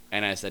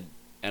 And I said,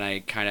 and I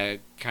kind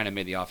of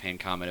made the offhand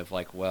comment of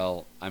like,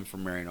 "Well, I'm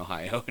from Marion,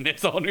 Ohio, and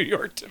it's all New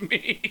York to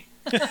me."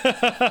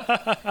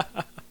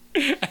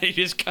 And he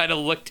just kind of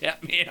looked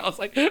at me, and I was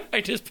like,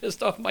 "I just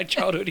pissed off my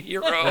childhood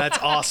hero." That's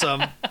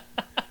awesome.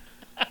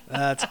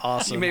 That's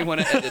awesome. You may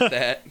want to edit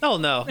that. Oh,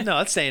 no,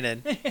 it's staying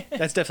in.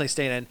 That's definitely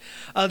staying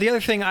in. The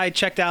other thing I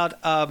checked out,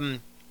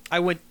 I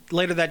went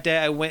later that day.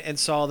 I went and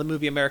saw the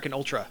movie American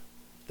Ultra,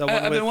 the one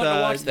I've been wanting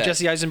to watch that.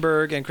 Jesse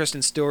Eisenberg and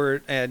Kristen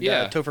Stewart and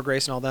Topher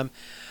Grace and all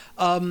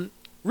them.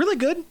 Really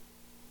good.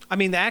 I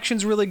mean, the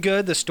action's really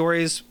good. The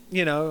story's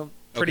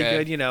pretty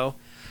Okay. good.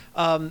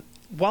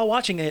 While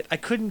watching it, I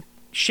couldn't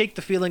shake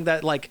the feeling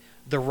that like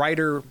the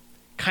writer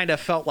kind of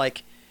felt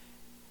like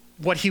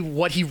what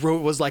he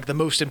wrote was like the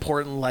most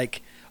important,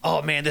 like,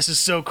 oh man, this is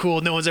so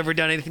cool, no one's ever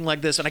done anything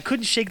like this. And I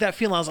couldn't shake that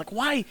feeling. I was like,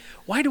 why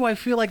do I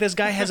feel like this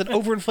guy has an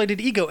overinflated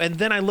ego? And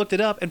then I looked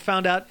it up and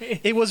found out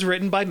it was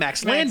written by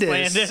Max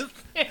Landis.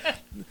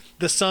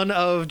 The son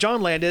of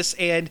John Landis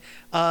and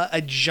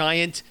a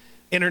giant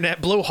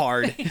internet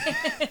blowhard.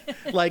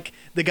 Like,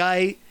 the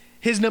guy,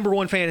 his number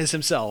one fan is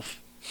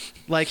himself.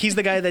 Like, he's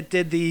the guy that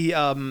did the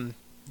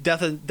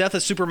Death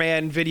of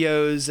Superman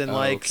videos and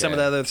like some of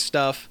the other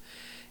stuff.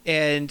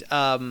 And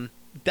I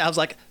was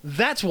like,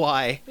 that's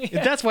why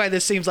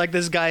this seems like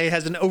this guy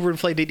has an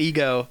overinflated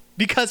ego,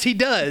 because he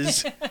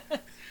does.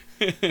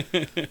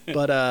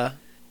 But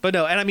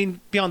no, and I mean,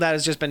 beyond that,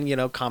 it's just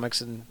been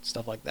comics and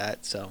stuff like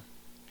that. So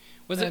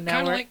Was it now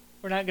kind of like?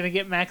 we're not going to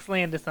get Max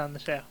Landis on the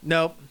show.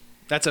 nope,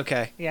 that's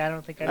okay. Yeah, I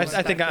don't think I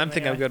think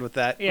I'm good with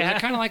that. Yeah. Was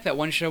it kind of like that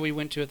one show we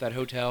went to at that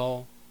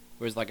hotel,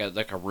 where it was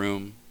like a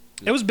room?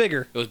 It was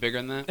bigger. It was bigger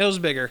than that. It was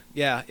bigger.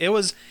 Yeah, it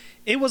was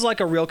like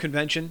a real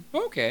convention,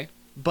 Okay.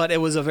 but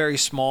it was a very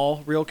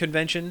small real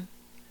convention.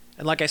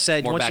 And like I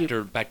said, More once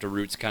back to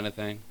roots kind of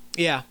thing.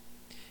 Yeah,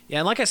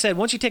 and like I said,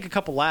 once you take a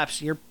couple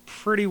laps, you're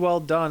pretty well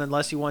done.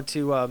 Unless you want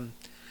to.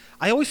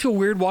 I always feel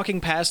weird walking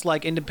past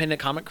like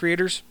independent comic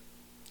creators,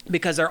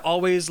 because they're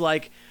always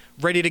like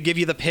ready to give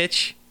you the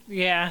pitch,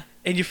 Yeah.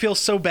 and you feel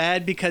so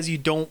bad because you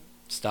don't.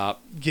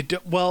 Stop.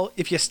 Well,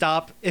 if you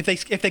stop, if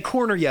they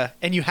corner you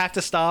and you have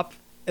to stop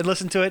and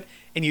listen to it,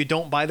 and you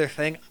don't buy their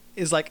thing,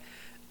 is like,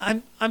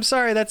 I'm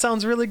sorry, that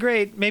sounds really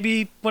great.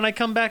 Maybe when I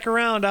come back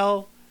around,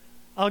 I'll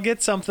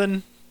get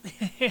something.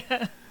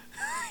 Yeah.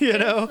 You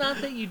know. It's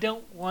not that you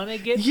don't want to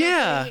get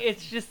Yeah. something,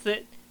 it's just that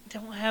I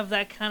don't have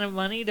that kind of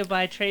money to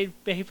buy trade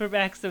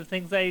paperbacks of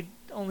things I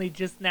only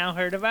just now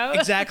heard about.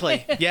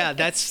 Exactly. Yeah,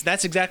 that's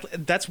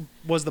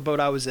was the boat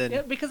I was in.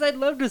 Yeah, because I'd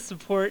love to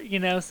support,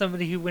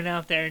 somebody who went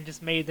out there and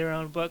just made their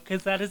own book,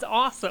 because that is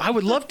awesome. I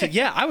would love to.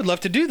 Yeah, I would love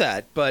to do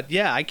that, but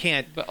yeah, I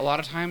can't. But a lot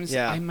of times,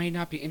 Yeah. I might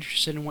not be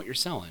interested in what you're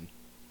selling.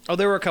 Oh,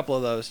 there were a couple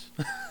of those.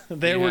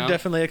 There were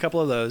definitely a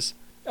couple of those.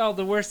 Oh,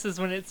 the worst is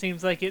when it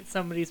seems like it's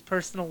somebody's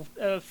personal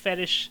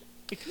fetish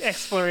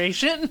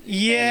exploration.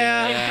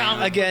 Yeah. In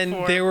comic Again,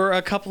 form. there were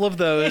a couple of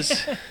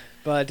those,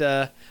 but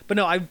no,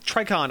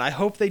 TriCon. I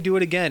hope they do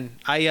it again.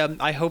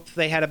 I hope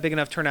they had a big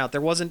enough turnout.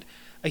 There wasn't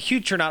a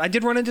huge turnout. I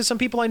did run into some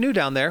people I knew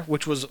down there,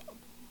 which was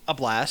a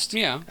blast.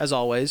 Yeah. As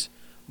always,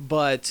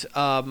 but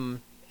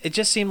it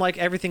just seemed like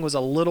everything was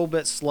a little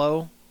bit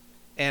slow,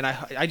 and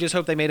I just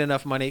hope they made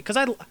enough money, because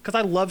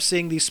I love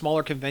seeing these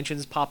smaller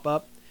conventions pop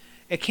up.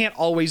 It can't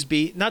always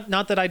be not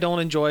that I don't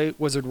enjoy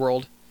Wizard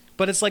World,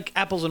 but it's like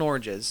apples and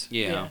oranges.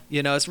 Yeah.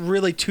 It's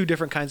really two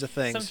different kinds of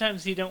things.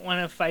 Sometimes you don't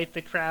want to fight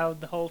the crowd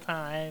the whole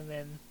time,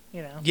 and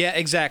Yeah,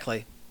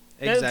 exactly.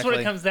 That's what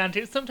it comes down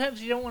to.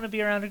 Sometimes you don't want to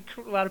be around a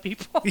lot of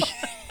people.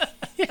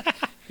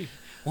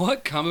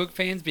 What? Comic book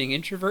fans being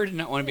introverted and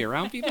not want to be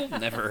around people?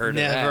 Never heard of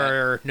that.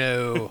 Never,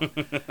 no.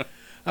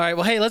 All right,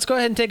 well, hey, let's go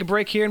ahead and take a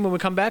break here, and when we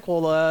come back,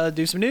 we'll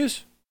do some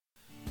news.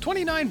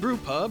 29 Brew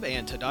Pub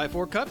and To Die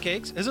For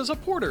Cupcakes is a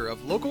supporter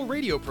of local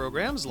radio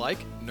programs like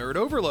Nerd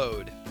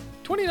Overload.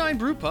 29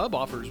 Brew Pub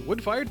offers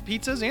wood-fired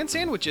pizzas and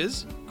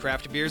sandwiches,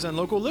 craft beers and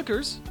local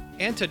liquors,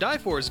 and To Die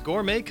For's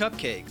gourmet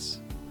cupcakes.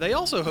 They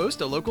also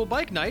host a local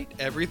bike night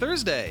every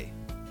Thursday.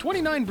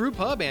 29 Brew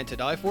Pub and To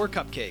Die For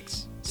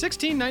Cupcakes,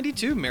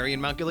 1692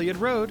 Marion Mount Gilead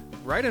Road,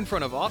 right in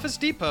front of Office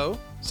Depot,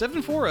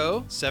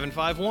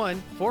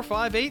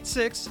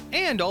 740-751-4586,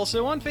 and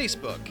also on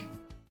Facebook.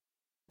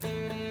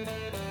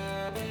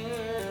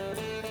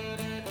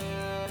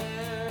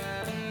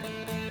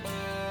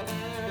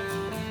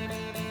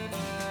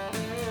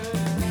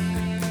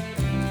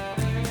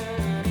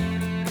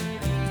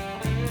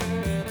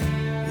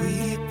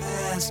 We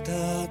passed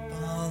up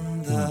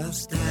on the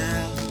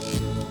stair.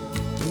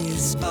 We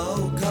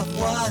spoke of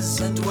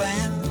was and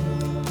when,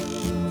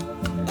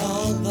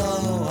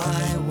 although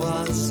I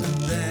wasn't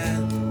there.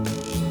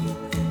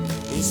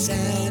 He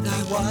said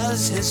I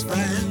was his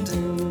friend,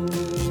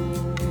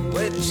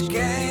 which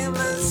came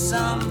as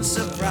some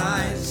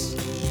surprise.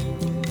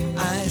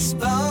 I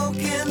spoke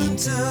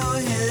into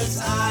his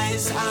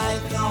eyes. I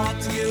thought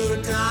you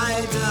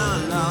died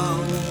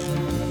alone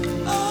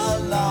a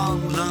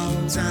long,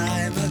 long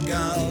time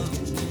ago.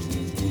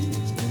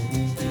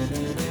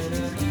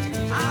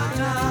 Oh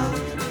no,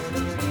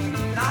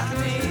 not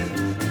me.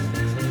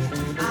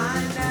 I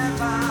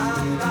never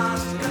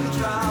lost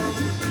control.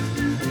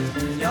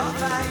 Your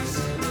face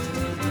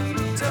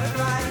took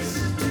place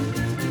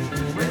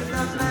with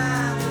the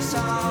man who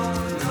sold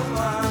the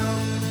world.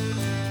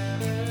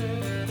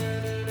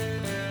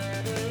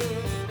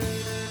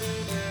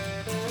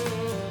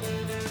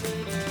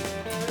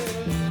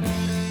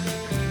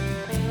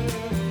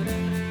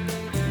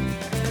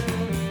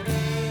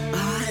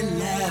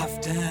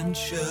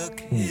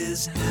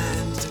 father's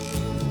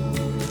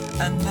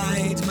hand and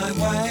made my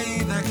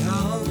way back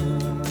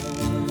home.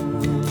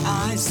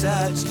 I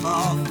searched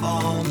for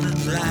form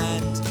and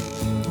land.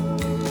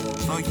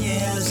 For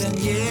years and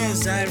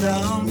years I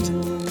roamed.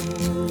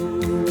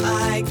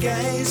 I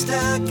gazed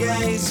a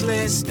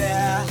gazeless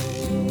stare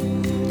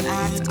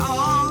at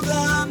all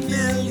the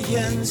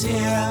millions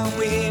here.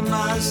 We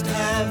must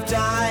have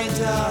died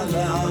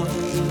alone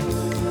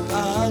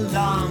a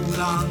long,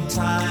 long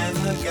time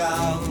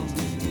ago.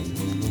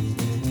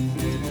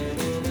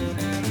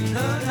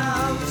 Who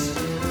knows?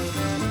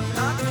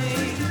 Not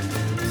me.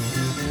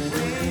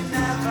 We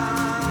never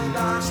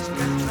lost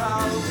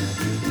control.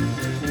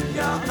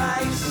 Your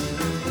face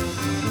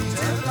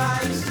to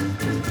face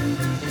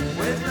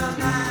with the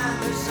man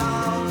who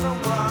sold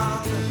the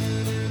world.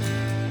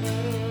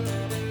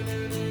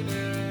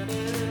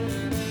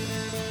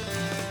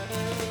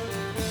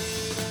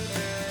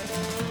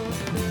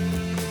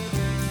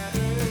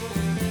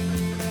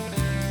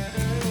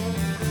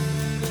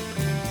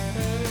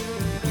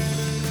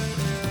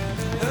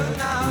 Who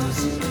knows?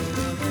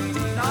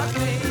 Not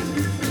me.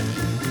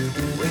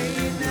 We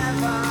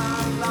never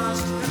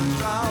lost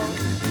control.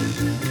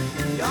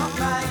 Your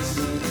face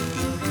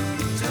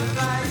to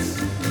face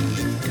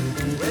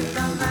with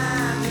the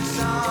man who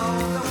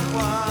sold the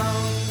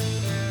world.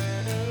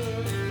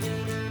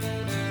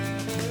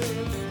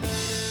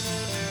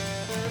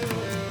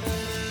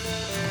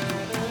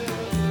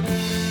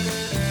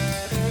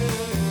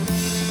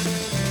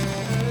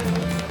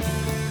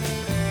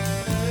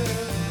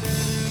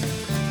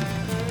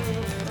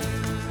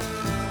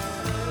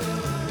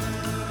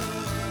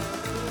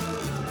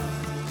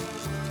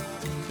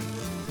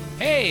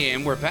 Hey,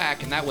 and we're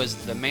back, and that was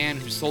The Man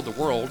Who Sold the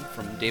World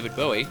from David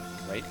Bowie,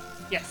 right?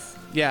 Yes.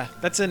 Yeah,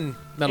 that's in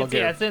Metal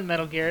Gear. Yeah, it's in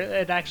Metal Gear.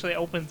 It actually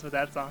opens with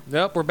that song.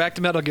 Nope, we're back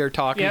to Metal Gear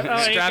talk. Yep. Oh,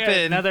 Strap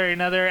okay. in.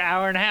 Another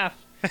hour and a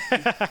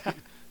half.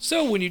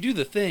 So when you do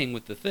the thing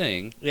with the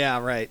thing, Yeah,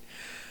 right.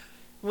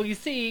 Well, you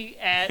see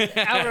at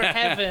Outer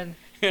Heaven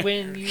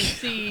when you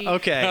see.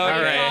 Okay, all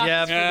Fox right. for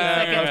Yeah, the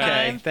second okay.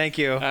 time. Thank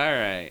you. all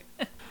right.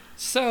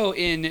 So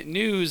in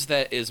news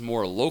that is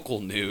more local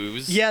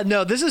news, Yeah,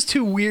 no, this is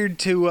too weird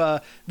to.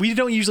 We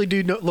don't usually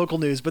do local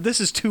news, but this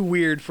is too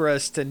weird for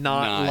us to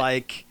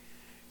not.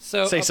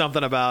 so say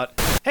something about.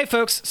 Hey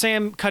folks,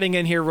 Sam cutting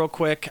in here real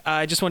quick.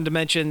 I just wanted to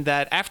mention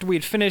that after we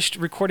had finished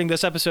recording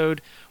this episode,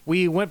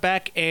 we went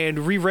back and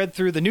reread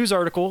through the news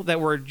article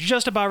that we're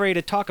just about ready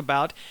to talk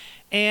about,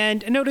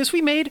 and notice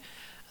we made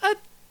a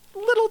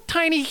little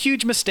tiny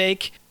huge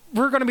mistake.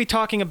 We're going to be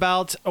talking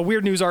about a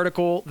weird news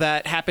article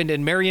that happened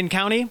in Marion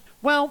County.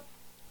 Well,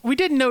 we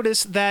did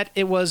notice that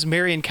it was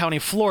Marion County,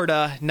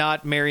 Florida,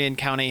 not Marion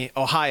County,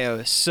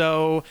 Ohio.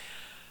 So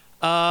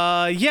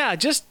yeah,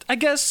 just, I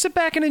guess, sit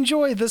back and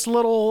enjoy this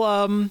little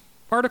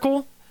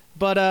article,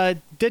 but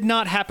did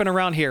not happen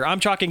around here. I'm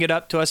chalking it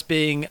up to us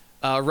being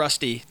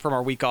rusty from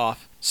our week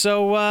off.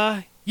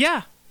 So,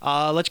 yeah,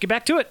 let's get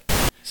back to it.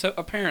 So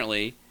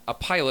apparently, a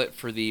pilot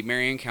for the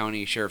Marion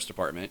County Sheriff's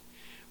Department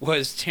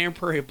was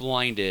temporarily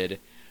blinded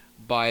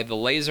by the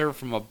laser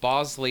from a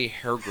Bosley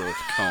hair growth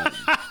comb.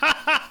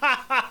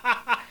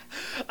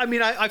 I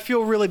mean, I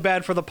feel really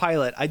bad for the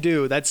pilot. I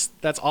do. That's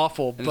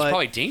awful, And but it's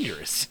probably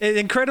dangerous.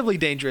 incredibly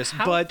dangerous.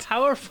 How but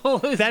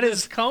powerful is that this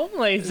is- comb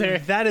laser?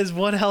 that is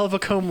one hell of a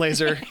comb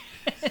laser.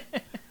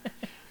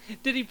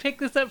 Did he pick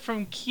this up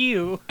from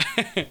Q?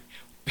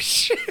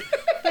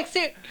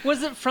 Like,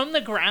 was it from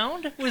the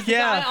ground? Was the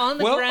Yeah. guy on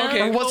the Well, ground?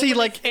 okay. Or was he combing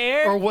like, his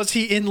hair? or was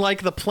he in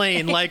like the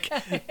plane? Like,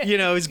 you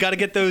know, he's got to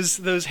get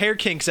those hair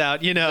kinks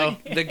out. You know.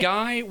 The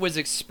guy was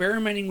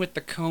experimenting with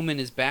the comb in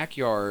his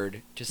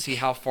backyard to see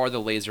how far the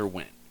laser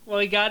went. Well,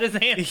 he got his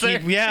answer.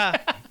 Yeah,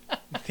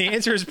 the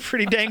answer is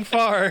pretty dang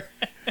far.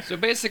 So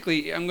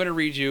basically, I'm going to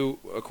read you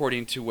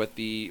according to what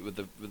the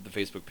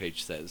Facebook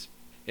page says.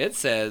 It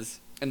says,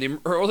 in the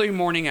early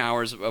morning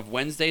hours of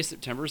Wednesday,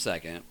 September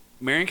 2nd,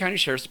 Marion County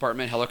Sheriff's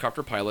Department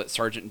helicopter pilot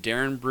Sergeant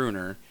Darren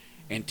Bruner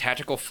and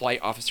Tactical Flight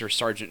Officer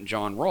Sergeant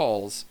John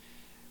Rawls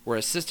were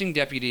assisting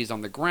deputies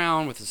on the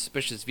ground with a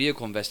suspicious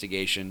vehicle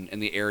investigation in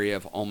the area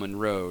of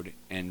Almond Road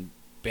and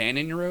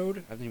Bannon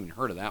Road. I haven't even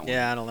heard of that one.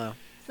 Yeah, I don't know.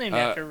 It's named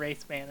after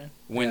Race Bannon.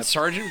 When Yep.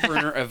 Sergeant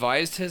Bruner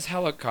advised his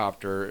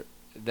helicopter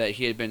that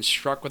he had been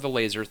struck with a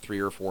laser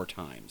 3 or 4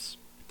 times.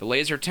 The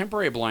laser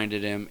temporarily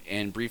blinded him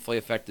and briefly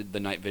affected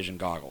the night vision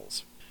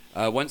goggles.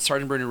 Once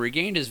Sergeant Bruner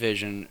regained his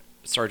vision,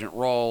 Sergeant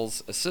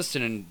Rawls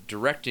assisted in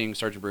directing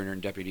Sergeant Bruner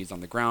and deputies on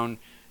the ground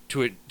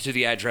to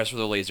the address where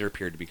the laser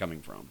appeared to be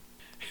coming from.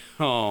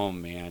 Oh,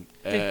 man.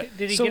 Did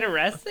he so- get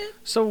arrested?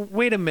 So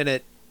wait a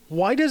minute.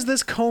 Why does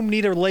this comb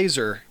need a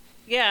laser?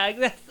 Yeah,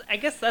 I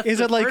guess that's Is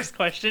the it like- first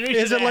question. we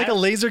Is should it like a ask.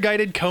 laser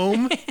guided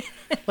comb?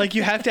 Like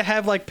you have to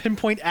have like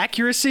pinpoint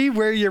accuracy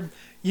where you're,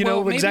 you Well,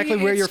 know, maybe exactly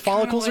where your it's kinda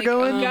follicles like, are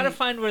going. You gotta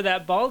find where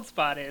that bald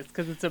spot is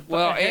because it's a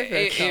Well, hair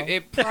growth comb.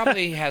 it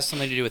probably has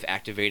something to do with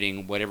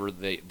activating whatever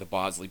the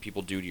Bosley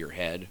people do to your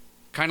head.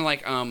 Kind of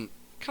like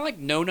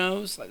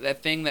no-nos, like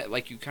that thing that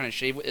like you kind of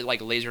shave with,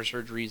 like laser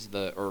surgeries,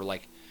 or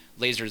like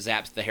laser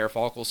zaps the hair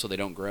follicles so they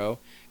don't grow.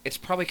 It's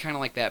probably kind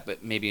of like that,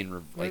 but maybe in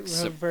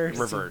Reverse.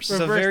 reverse. It's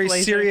a very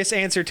laser. serious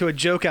answer to a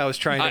joke I was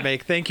trying to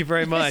make. Thank you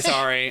very much.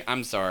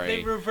 I'm sorry.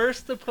 They reverse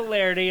the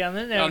polarity on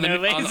the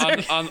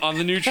laser. on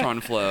the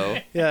neutron flow.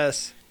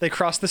 Yes, they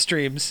cross the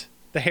streams,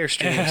 the hair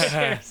streams.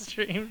 Hair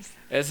streams.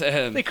 It's,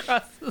 They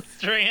cross the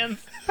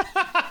strands.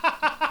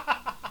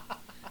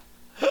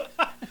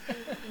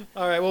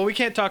 All right, well, we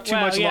can't talk too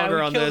Wow, much yeah, longer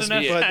we on killed this,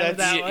 enough but time with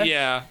that's that one.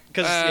 Yeah.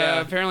 'Cause, yeah.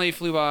 Apparently he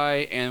flew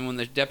by, and when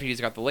the deputies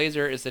got the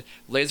laser, it said,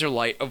 laser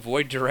light,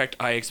 avoid direct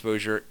eye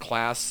exposure,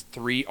 class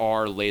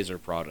 3R laser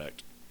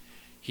product.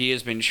 He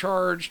has been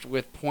charged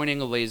with pointing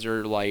a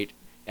laser light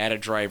at a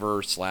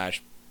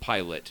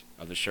driver/pilot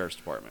of the sheriff's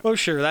department. Oh,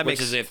 sure, that which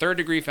makes is a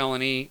third-degree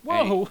felony.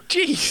 Whoa.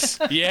 Jeez.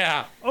 And-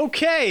 yeah.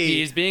 Okay.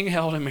 He's being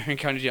held in Marion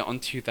County Jail on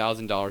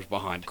 $2,000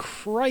 bond.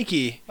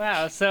 Crikey.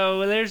 Wow,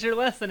 so there's your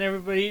lesson,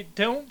 everybody.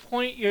 Don't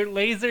point your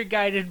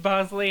laser-guided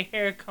Bosley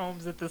hair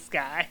combs at the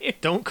sky.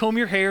 Don't comb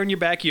your hair in your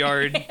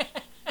backyard.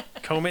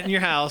 Comb it in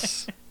your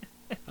house.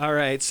 All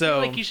right, so.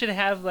 Like you should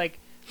have like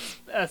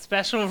a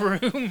special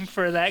room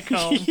for that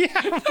comb.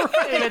 Yeah,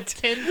 right. In a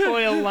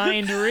tinfoil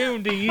lined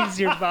room to use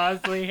your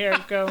Bosley hair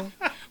comb.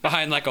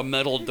 Behind like a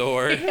metal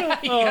door. You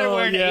gotta Oh,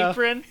 wear an yeah.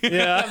 apron.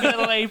 Yeah. A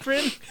metal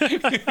apron.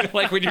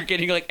 Like when you're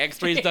getting like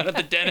x-rays done at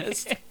the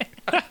dentist.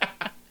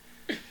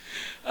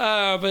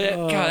 But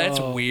God, that's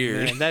Oh,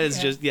 weird. man, that is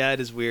just, yeah, it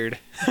is weird.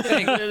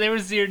 There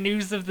was your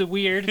news of the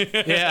weird.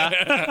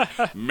 Yeah.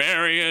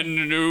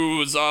 Marion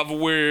news of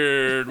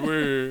weird.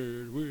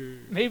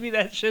 Maybe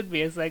that should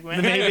be a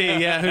segment.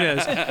 Maybe, yeah, who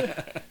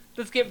knows?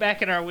 Let's get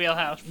back in our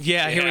wheelhouse.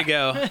 Yeah, here we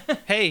go.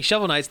 Hey,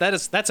 Shovel Knights,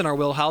 that's in our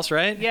wheelhouse,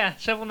 right? Yeah,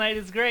 Shovel Knight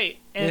is great.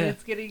 And Yeah.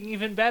 it's getting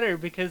even better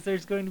because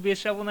there's going to be a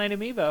Shovel Knight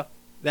amiibo.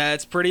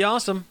 That's pretty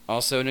awesome.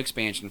 Also an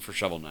expansion for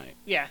Shovel Knight.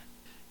 Yeah.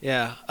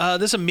 Yeah.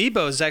 This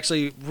amiibo is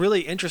actually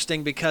really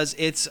interesting because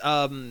it's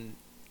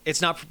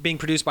not being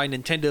produced by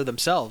Nintendo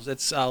themselves.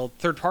 It's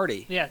third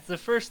party. Yeah, it's the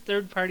first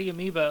third-party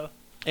amiibo.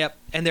 Yep.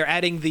 And they're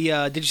adding the.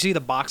 Did you see the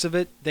box of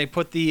it? They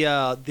put the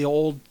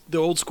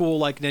old school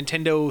like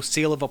Nintendo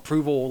seal of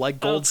approval like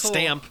gold cool.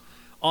 stamp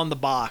on the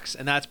box,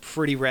 and that's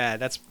pretty rad.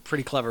 That's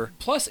pretty clever.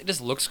 Plus, it just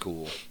looks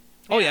cool.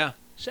 Oh yeah.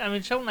 I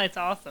mean, Shovel Knight's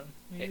awesome.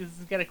 He's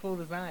got a cool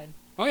design.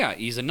 Oh yeah,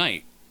 he's a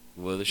knight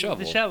with a shovel.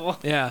 The shovel.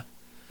 Yeah.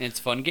 And it's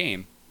a fun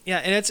game. Yeah,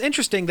 and it's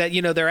interesting that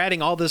they're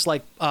adding all this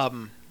like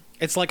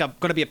it's like going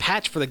to be a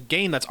patch for the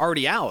game that's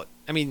already out.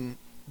 I mean,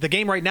 the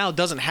game right now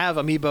doesn't have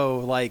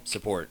amiibo like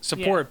Support.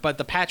 Yeah. but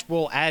the patch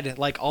will add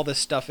like all this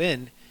stuff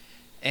in,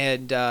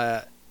 and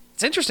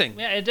it's interesting.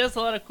 Yeah, it does a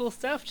lot of cool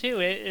stuff too.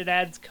 It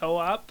adds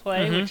co-op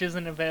play, Mhm. which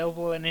isn't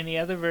available in any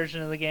other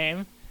version of the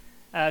game.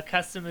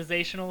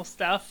 Customizational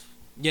stuff.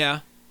 Yeah,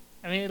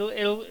 I mean,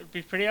 it'll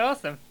be pretty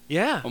awesome.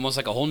 yeah. Almost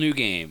like a whole new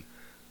game.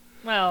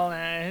 Well,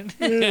 It's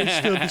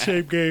still the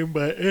same game,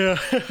 but yeah.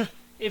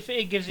 if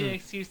it gives you an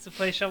excuse to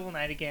play Shovel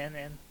Knight again,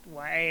 and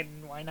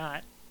why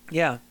not?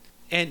 Yeah,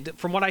 and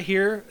from what I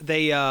hear,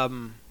 they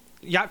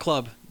Yacht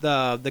Club,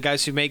 the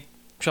guys who make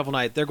Shovel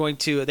Knight,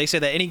 they say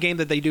that any game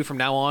that they do from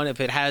now on, if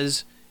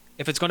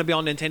it's going to be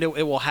on Nintendo,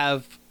 it will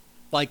have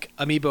like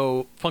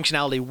amiibo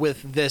functionality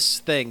with this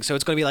thing. So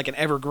it's going to be like an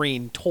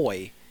evergreen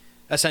toy,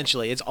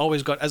 essentially. It's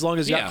always got, as long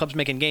as Yacht Yeah. Club's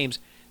making games,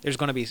 there's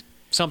going to be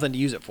something to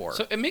use it for.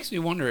 So it makes me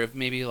wonder if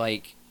maybe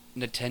like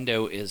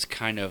Nintendo is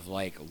kind of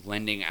like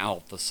lending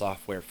out the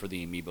software for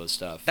the amiibo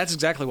stuff. That's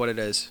exactly what it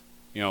is.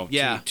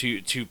 Yeah.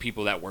 to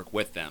people that work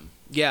with them.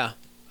 Yeah.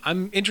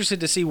 I'm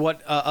interested to see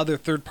what other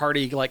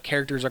third-party like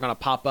characters are going to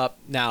pop up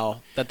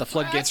now that the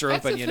floodgates are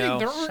That's open. the thing,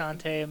 there are-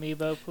 Shantae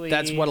amiibo, please.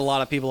 That's what a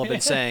lot of people have been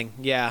saying.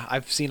 Yeah,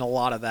 I've seen a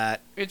lot of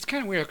that. It's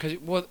kind of weird because,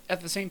 well, at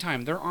the same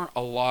time, there aren't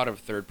a lot of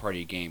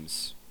third-party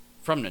games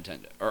from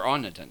Nintendo or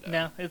on Nintendo.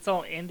 No, it's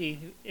all indie.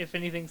 If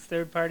anything's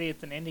third party,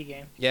 it's an indie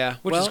game. Yeah,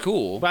 Which is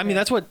cool. But I mean, Yeah.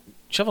 that's what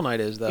Shovel Knight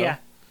is, though. Yeah.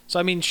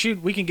 So I mean,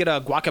 shoot, we can get a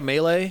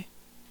Guacamelee.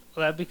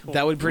 Well, that'd be cool.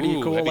 That would be pretty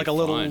Ooh, cool, that'd be like a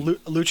little fun.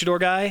 luchador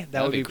guy. That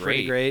That'd would be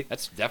pretty great.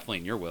 That's definitely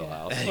in your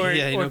wheelhouse. or,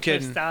 Yeah, or no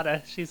kidding.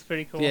 Tostada. She's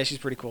pretty cool. Yeah, she's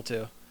pretty cool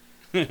too.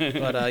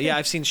 But yeah,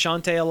 I've seen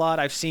Shantae a lot.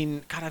 I've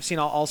seen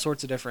all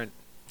sorts of different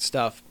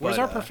stuff. Where's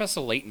but, our Professor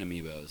Layton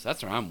amiibos?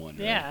 That's what I'm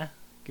wondering. Yeah.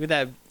 Give me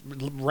that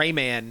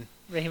Rayman.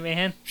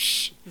 Rayman.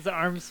 Shh. His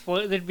arms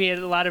float. There'd be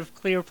a lot of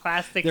clear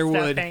plastic There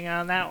stuff would. hanging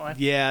on that one.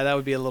 Yeah, that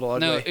would be a little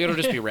ugly. No, it'll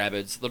just be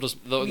rabbits. They'll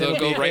It'll go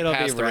be- right it'll be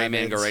past the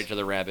Rayman, go rabbids. right to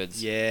the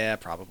rabbits. Yeah,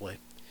 probably.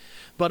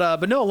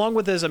 But no, along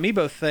with this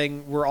amiibo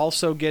thing, we're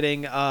also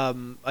getting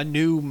a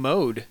new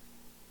mode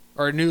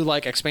or a new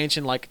like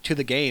expansion like to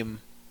the game.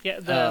 Yeah,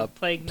 the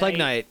Plague Knight. Plague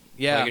Knight.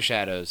 Yeah. Plague of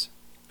Shadows.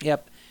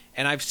 Yep.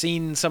 And I've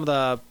seen some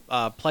of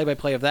the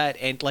play-by-play of that,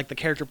 and like the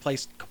character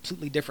plays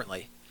completely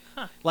differently.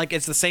 Huh. Like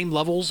it's the same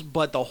levels,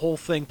 but the whole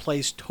thing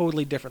plays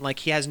totally different. Like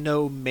he has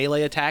no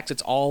melee attacks;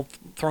 it's all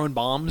throwing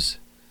bombs,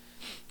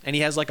 and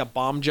he has like a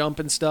bomb jump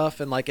and stuff,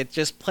 and like it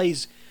just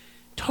plays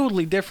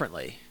totally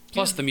differently.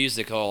 Plus the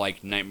music, all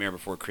like Nightmare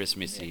Before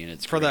Christmassy, and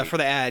it's For great.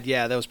 the ad,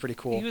 yeah, that was pretty He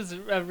cool. was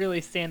a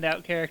really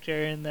standout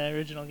character in the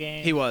original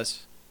game. He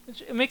was.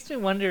 Which, it makes me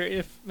wonder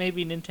if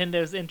maybe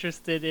Nintendo's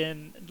interested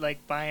in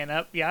like buying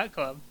up Yacht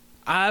Club.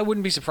 I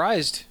wouldn't be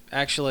surprised,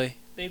 actually.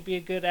 They'd be a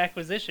good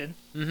acquisition.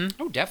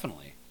 Oh,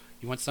 definitely.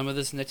 You want some of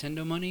this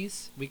Nintendo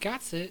monies? We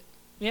got it.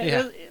 Yeah,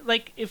 Yeah.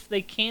 like if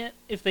they can't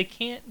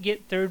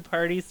get third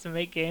parties to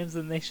make games,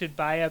 then they should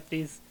buy up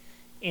these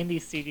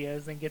indie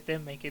studios and get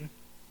them making.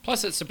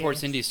 Plus, it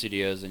supports Games. indie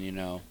studios,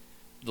 and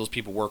those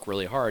people work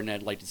really hard, and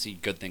I'd like to see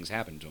good things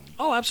happen to them.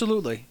 Oh,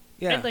 absolutely.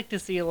 Yeah. I'd like to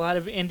see a lot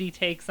of indie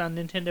takes on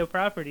Nintendo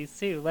properties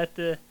too. Let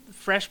the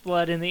fresh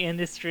blood in the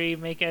industry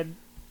make a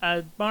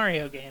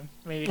Mario game.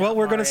 Maybe. Well, not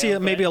we're going to Mario,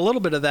 see maybe but- a little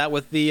bit of that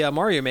with the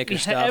Mario Maker Yeah,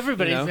 stuff.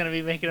 everybody's you know? going to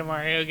be making a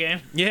Mario game.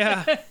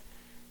 Yeah.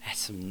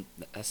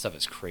 That stuff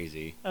is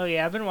crazy. Oh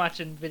yeah, I've been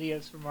watching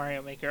videos for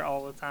Mario Maker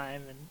all the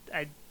time,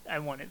 and I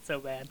want it so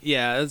bad.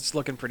 Yeah, it's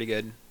looking pretty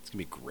good. It's gonna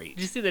be great.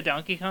 Did you see the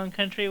Donkey Kong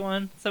Country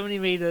one? Somebody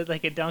made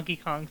a Donkey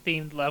Kong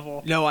themed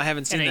level, No, I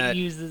haven't seen and it that.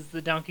 uses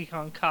the Donkey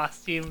Kong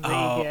costume that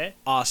Oh, you get.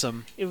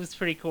 awesome. It was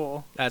pretty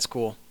cool. That's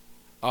cool.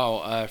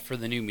 Oh, for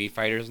the new Mii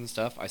Fighters and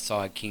stuff, I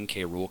saw a King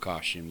K. Rool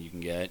costume you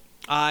can get.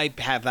 I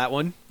have that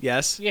one.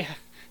 Yes. Yeah,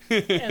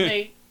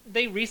 and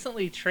they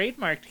recently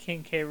trademarked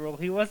King K. Rool.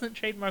 He wasn't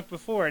trademarked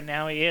before, and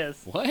now he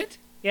is. What?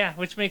 Yeah,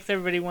 which makes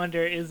everybody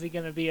wonder: is he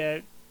going to be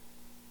a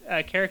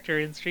character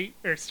in Street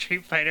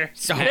Fighter?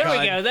 Oh, there God.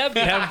 we go. That'd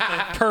be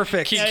awesome.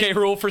 Perfect. King K.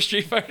 Rool for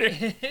Street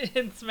Fighter?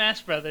 in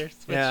Smash Brothers.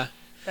 Which, Yeah.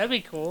 that'd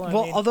be cool. I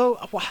Well, mean, although,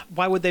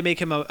 why would they make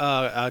him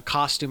a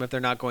costume if they're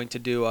not going to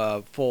do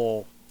a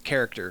full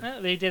character?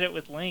 they did it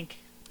with Link.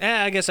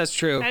 I guess that's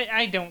true.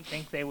 I don't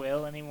think they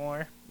will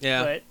anymore.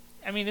 Yeah. But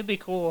I mean, it'd be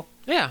cool.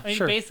 Yeah, I mean,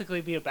 sure.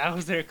 basically be a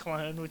Bowser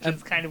clone, which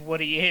is kind of what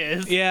he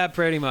is. Yeah,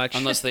 pretty much.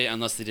 unless they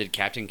did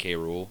Captain K.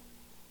 Rool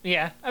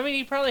Yeah. I mean,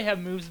 he probably have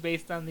moves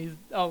based on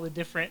all the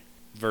different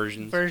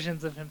versions.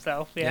 versions of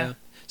himself. Yeah.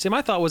 See,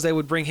 my thought was they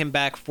would bring him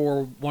back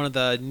for one of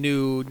the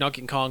new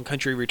Donkey Kong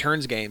Country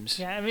Returns games.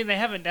 Yeah. I mean, they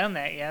haven't done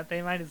that yet.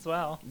 They might as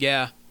well.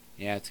 Yeah.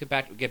 Yeah, let's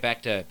get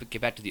back to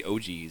the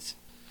OGs.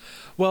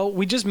 Well,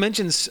 we just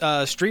mentioned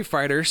Street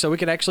Fighter, so we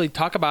could actually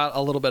talk about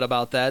a little bit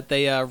about that.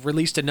 They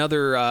released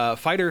another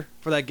fighter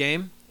for that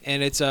game,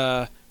 and it's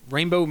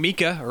Rainbow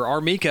Mika or R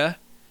Mika,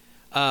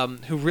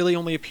 who really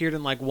only appeared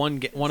in like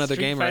one other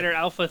game. Street Fighter Right?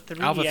 Alpha 3.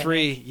 Alpha I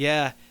 3, think.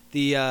 yeah,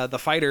 the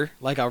fighter,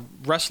 like a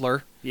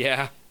wrestler,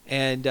 Yeah,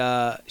 and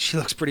she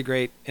looks pretty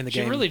great in the she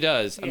game. really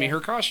does. I mean, Yeah. her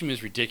costume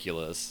is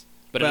ridiculous,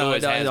 but Well,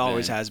 it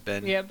always has it been.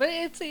 has been. Yeah, but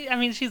I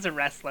mean, she's a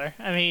wrestler.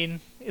 I mean,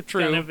 it's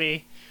True. gonna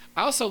be.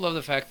 I also love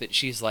the fact that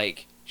she's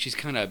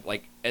kind of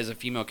like, as a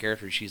female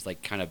character, she's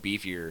like kind of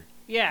beefier.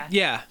 Yeah.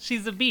 Yeah,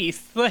 She's a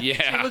beast. Like,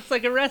 Yeah. She looks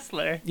like a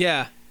wrestler,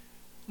 yeah.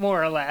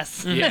 more or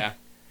less. Yeah.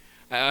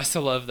 I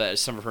also love that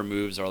some of her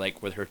moves are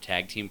like with her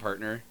tag team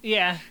partner.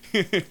 Yeah.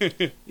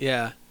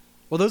 Yeah.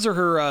 Well, those are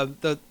her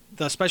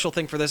the special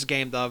thing for this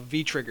game, the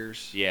V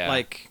triggers. Yeah.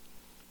 Like,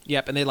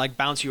 yep, and they like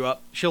bounce you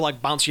up. She'll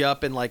like bounce you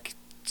up and like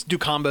do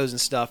combos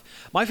and stuff.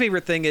 My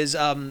favorite thing is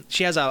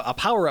she has a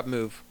power up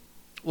move,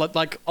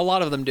 like a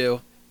lot of them do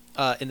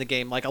in the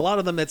game. Like a lot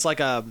of them, it's like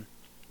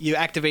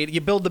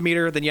you build the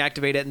meter, then you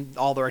activate it, and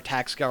all their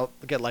attacks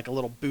get like a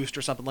little boost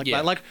or something like Yeah.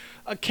 that. Like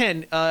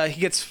Ken,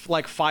 he gets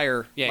like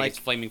fire, Yeah, like it's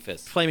Flaming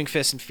Fist. flaming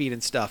fists and feet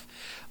and stuff.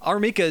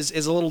 Armika's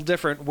is a little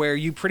different, where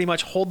you pretty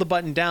much hold the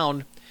button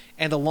down,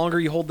 and the longer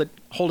you hold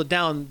it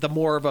down, the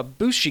more of a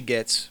boost she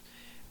gets.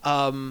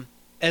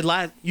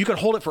 You can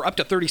hold it for up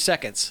to 30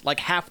 seconds,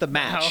 like half the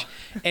match.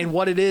 Wow. And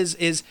what it is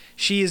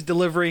she is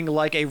delivering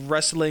like a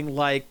wrestling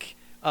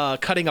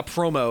cutting a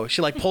promo.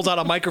 She like pulls out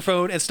a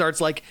microphone and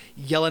starts like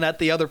yelling at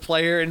the other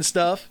player and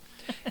stuff.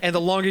 And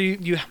the longer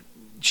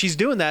she's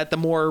doing that, the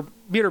more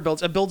meter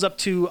builds. It builds up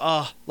to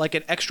like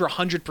an extra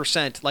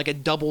 100%. Like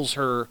it doubles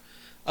her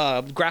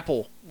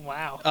grapple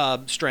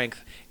Wow.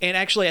 strength. And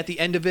actually, at the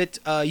end of it,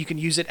 you can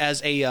use it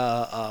as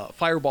a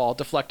fireball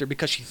deflector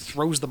because she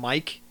throws the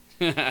mic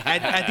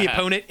at the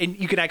opponent, and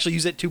you can actually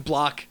use it to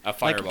block A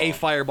fireball. like a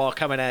fireball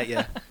coming at you.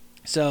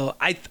 So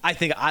I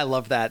think I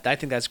love that. I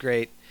think that's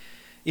great.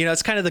 You know,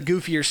 it's kind of the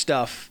goofier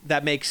stuff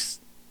that makes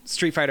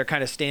Street Fighter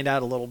kind of stand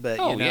out a little bit.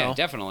 Oh you know? yeah,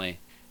 definitely.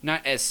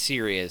 Not as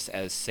serious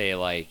as say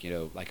like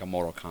like a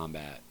Mortal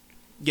Kombat.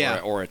 Yeah.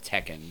 Or a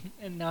Tekken.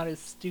 And not as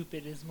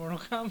stupid as Mortal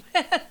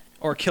Kombat.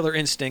 Or Killer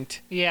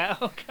Instinct. Yeah.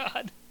 Oh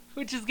God.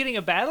 Which is getting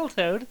a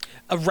Battletoad.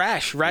 A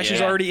Rash is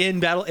Yeah. already in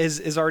battle.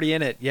 Is already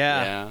in it.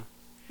 Yeah.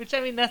 Which I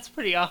mean, that's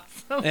pretty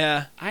awesome.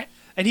 Yeah.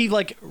 And he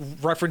like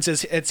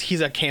references he's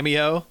a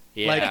cameo.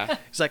 Yeah. Like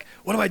he's like,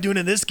 what am I doing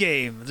in this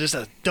game? Just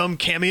a dumb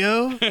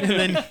cameo?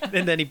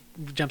 And then he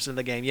jumps into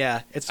the game.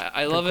 Yeah, it's.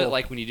 I love pretty it cool.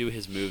 like when you do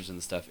his moves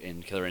and stuff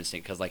in Killer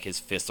Instinct because like his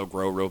fists will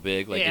grow real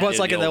big. Like Yeah. it Well, it's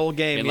did like in the old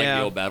game, in, like yeah.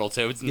 the old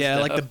Battletoads and Yeah,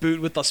 stuff. like the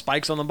boot with the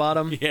spikes on the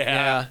bottom.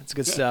 Yeah. it's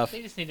good stuff.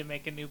 They just need to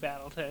make a new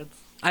Battletoads.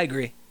 I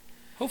agree.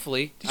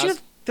 Hopefully. Did you know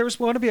there was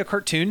going to be a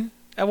cartoon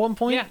at one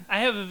point? Yeah, I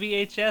have a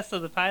VHS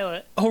of the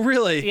pilot. Oh,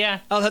 really?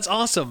 Yeah. Oh, that's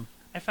awesome.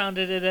 I found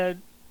it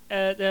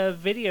at a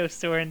video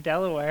store in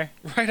Delaware.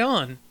 Right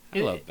on. I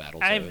love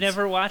Battletoads. I've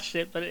never watched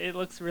it, but it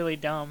looks really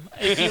dumb.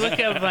 If you look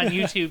up on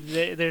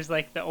YouTube, there's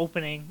like the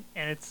opening,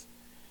 and it's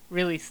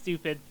really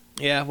stupid.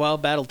 Yeah, well,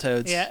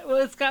 Battletoads. Yeah, well,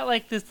 it's got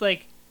like this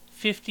like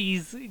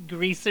 50s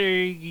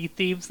greaser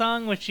theme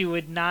song, which you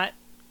would not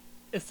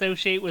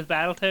associate with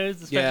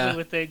Battletoads, especially Yeah.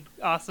 with the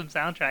awesome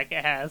soundtrack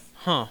it has.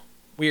 Huh.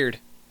 Weird.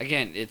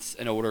 Again, it's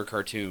an older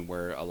cartoon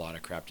where a lot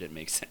of crap didn't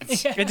make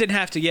sense. It didn't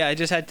have to. Yeah, it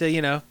just had to,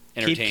 keep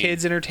Entertain.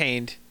 kids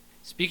entertained.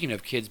 Speaking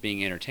of kids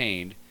being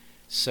entertained,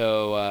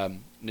 so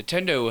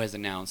Nintendo has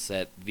announced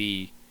that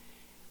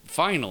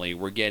finally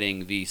we're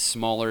getting the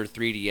smaller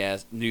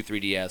new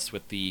 3DS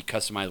with the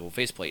customizable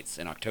faceplates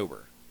in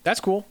October. That's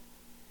cool.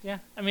 Yeah,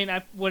 I mean,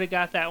 I would have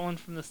got that one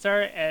from the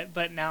start,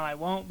 but now I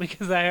won't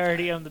because I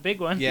already own the big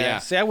one. Yeah. Yeah.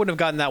 See, I wouldn't have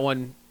gotten that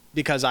one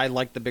because I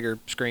like the bigger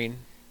screen.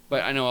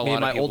 But I know a Me lot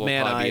and of my people old will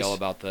man probably be eyes. all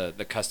about the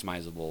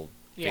customizable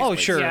Yeah. Oh, faceplates.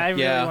 sure. Yeah, I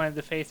really Yeah. wanted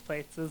the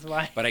faceplates, is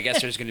why. But I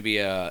guess there's going to be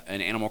an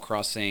Animal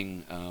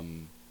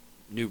Crossing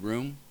new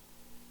room.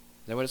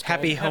 Is that what it's called?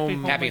 Happy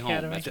Home. Happy Home,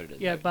 Academy. that's what it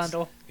is. Yeah,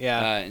 bundle.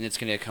 Yeah. And it's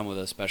going to come with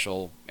a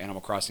special Animal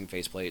Crossing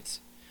faceplates.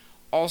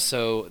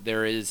 Also,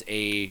 there is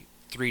a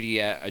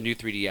new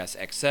 3DS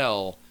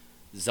XL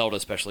Zelda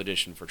Special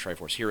Edition for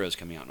Triforce Heroes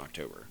coming out in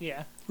October.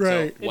 Yeah. Right. So,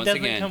 It once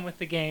doesn't again, come with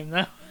the game,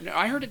 though. No,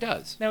 I heard it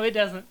does. No, it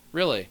doesn't.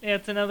 Really? Yeah,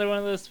 it's another one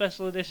of those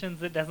special editions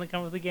that doesn't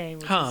come with the game.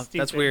 Which Huh. is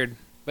stupid. That's weird.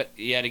 But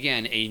yet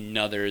again,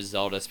 another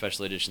Zelda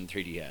Special Edition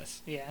 3DS.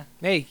 Yeah.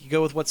 Hey, you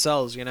go with what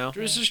sells,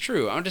 This is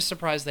true. I'm just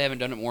surprised they haven't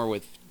done it more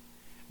with.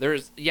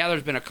 There's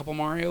been a couple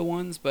Mario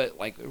ones, but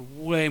like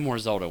way more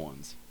Zelda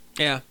ones.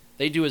 Yeah.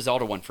 They do a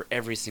Zelda one for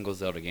every single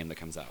Zelda game that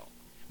comes out,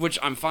 which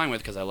I'm fine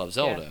with because I love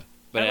Zelda. Yeah.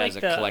 But I as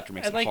like a collector,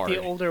 makes I it like hard. the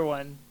older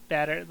one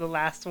better. The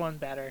last one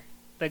better.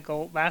 The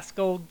last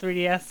gold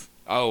 3DS.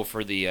 Oh,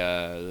 for the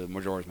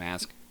Majora's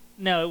Mask.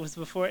 No, it was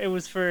before. It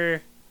was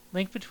for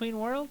Link Between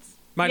Worlds.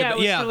 Might yeah, have it been-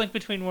 was yeah. for Link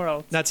Between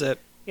Worlds. That's it.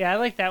 Yeah, I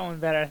like that one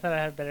better. I thought it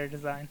had better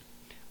design.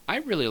 I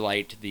really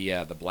liked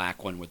the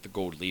black one with the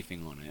gold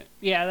leafing on it.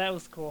 Yeah, that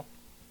was cool.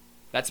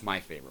 That's my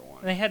favorite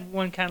one. They had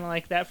one kind of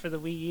like that for the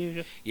Wii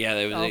U. Yeah,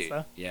 that was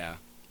Also. yeah.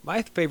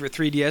 My favorite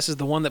 3DS is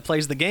the one that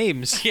plays the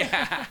games.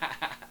 Yeah.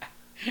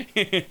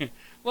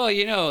 Well,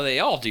 they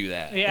all do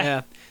that.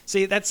 Yeah.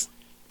 See,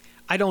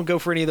 I don't go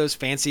for any of those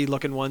fancy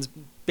looking ones,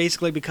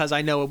 basically because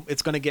I know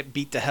it's going to get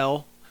beat to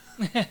hell.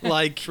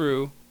 Like,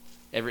 True.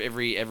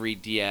 Every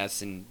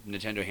DS and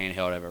Nintendo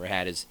handheld I've ever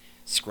had is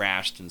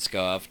scratched and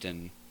scuffed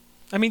and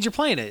I mean, you're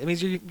playing it. I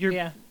mean, you're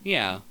Yeah.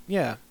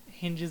 yeah.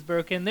 Hinges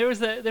broken. There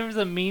was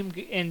a meme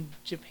in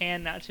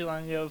Japan not too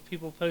long ago of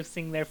people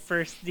posting their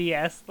first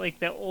DS, like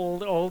the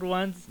old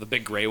ones. The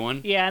big gray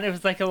one. Yeah, and it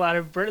was like a lot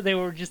of they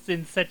were just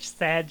in such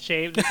sad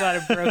shape. There's a lot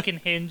of broken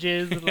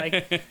hinges, and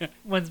like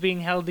ones being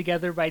held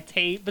together by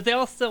tape, but they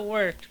all still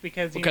worked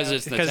because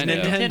It's Because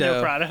Nintendo.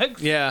 Nintendo.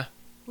 products. yeah.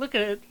 Look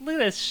at it. Look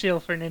at us shill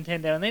for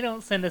Nintendo, and they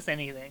don't send us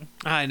anything.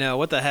 I know.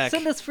 What the heck?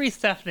 Send us free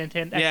stuff,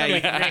 Nintendo.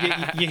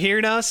 Yeah, you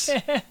hearing us?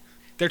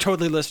 They're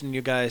totally listening,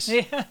 you guys.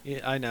 Yeah.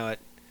 Yeah, I know it.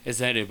 Is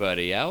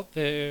anybody out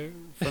there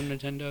from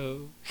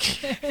Nintendo?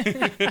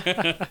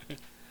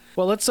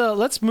 Well,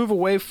 let's move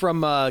away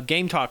from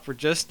game talk for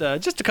just a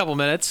couple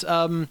minutes.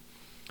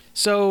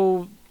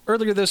 So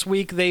earlier this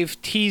week, they've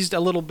teased a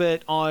little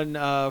bit on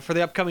for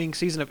the upcoming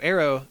season of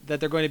Arrow that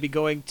they're going to be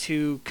going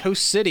to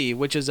Coast City,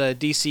 which is a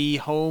DC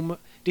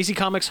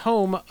Comics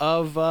home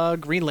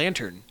of Green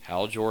Lantern.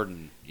 Hal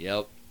Jordan.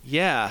 Yep.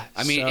 Yeah,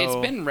 I mean, so-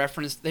 it's been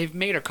referenced. They've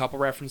made a couple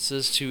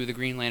references to the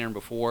Green Lantern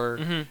before,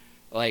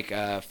 like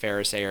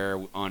Ferris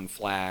Air on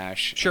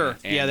Flash. Sure.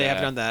 Yeah, they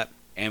have done that.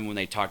 And when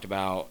they talked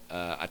about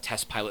a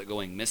test pilot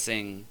going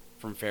missing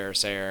from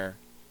Ferris Air,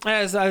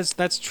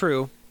 That's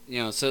true.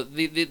 so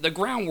the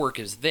groundwork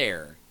is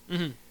there.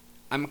 Mhm.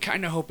 I'm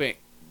kind of hoping.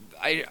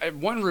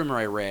 One rumor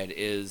I read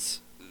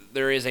is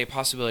there is a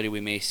possibility we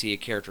may see a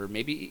character,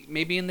 maybe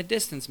in the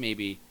distance,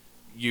 maybe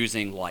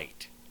using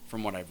light.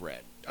 From what I've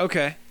read,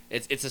 Okay.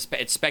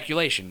 it's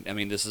speculation. I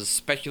mean, this is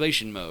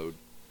speculation mode.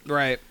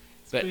 Right.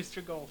 But Booster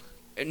Gold.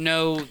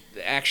 no,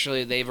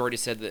 actually, they've already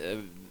said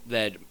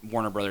that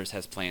Warner Brothers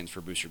has plans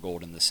for Booster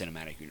Gold in the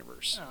cinematic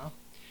universe, Oh.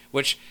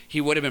 which he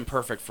would have been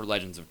perfect for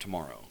Legends of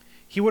Tomorrow.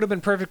 He would have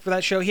been perfect for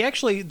that show. He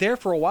actually, there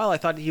for a while, I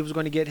thought he was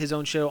going to get his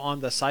own show on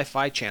the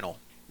Sci-Fi Channel.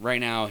 Right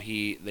now,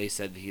 they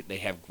said they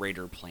have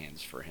greater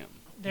plans for him.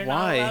 They're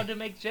Why? not allowed to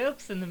make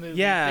jokes in the movie.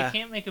 Yeah. They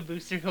can't make a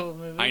Booster Gold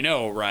movie. I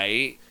know,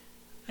 right?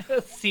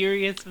 A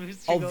serious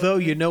Booster Gold Although,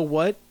 movie. you know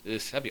what?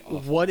 That'd be awful.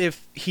 What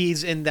if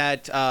he's in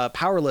that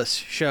Powerless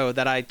show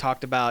that I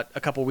talked about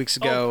a couple weeks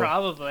ago? Oh,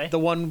 probably. The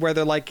one where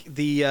they're like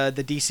the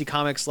DC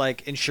Comics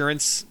like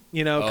insurance,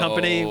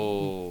 company,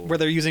 Oh. where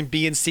they're using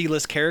B and C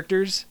list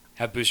characters.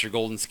 Have Booster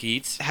Gold and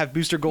Skeets? Have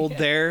Booster Gold Yeah.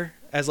 there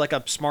as like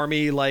a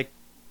smarmy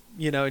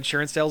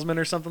insurance salesman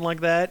or something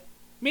like that.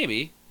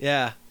 Maybe.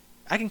 Yeah,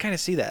 I can kind of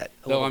see that.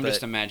 Though I'm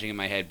just imagining in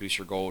my head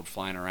Booster Gold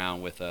flying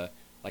around with a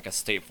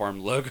State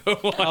Farm logo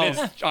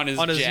on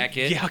his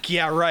jacket.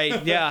 Yeah,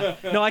 right. Yeah.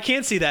 No, I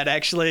can't see that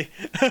actually.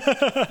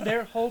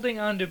 They're holding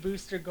on to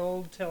Booster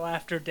Gold till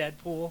after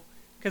Deadpool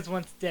Because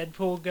once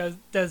Deadpool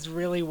does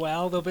really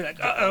well, they'll be like,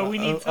 we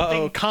need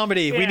something.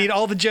 Comedy. We Yeah. need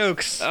all the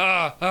jokes.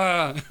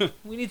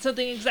 We need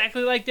something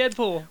exactly like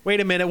Deadpool. Wait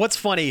a minute. What's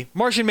funny?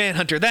 Martian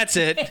Manhunter. That's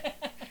it.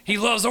 He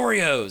loves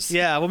Oreos.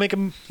 Yeah, we'll make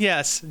him.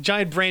 Yes,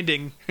 giant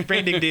branding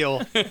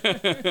deal.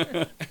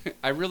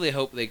 I really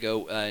hope they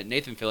go.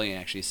 Nathan Fillion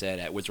actually said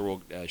at Wizard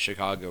World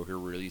Chicago, who are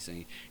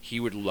releasing,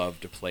 he would love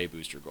to play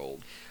Booster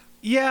Gold.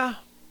 Yeah,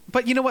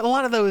 but you know what? A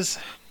lot of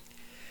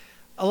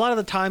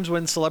the times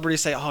when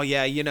celebrities say, "Oh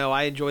yeah,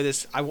 I enjoy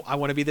this. I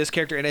want to be this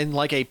character," and in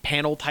like a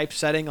panel type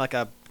setting, like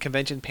a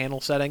convention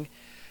panel setting,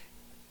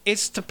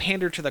 it's to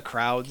pander to the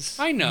crowds.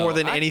 I know more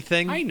than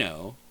anything. I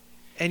know.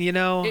 And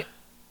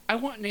I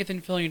want Nathan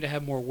Fillion to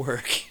have more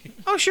work.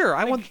 oh sure,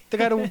 I want the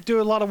guy to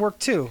do a lot of work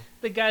too.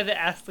 The guy that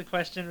asked the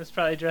question was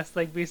probably dressed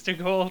like Booster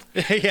Gold.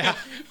 Yeah.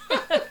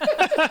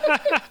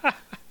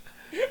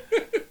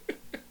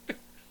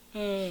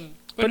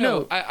 But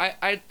no.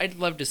 I'd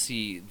love to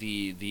see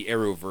the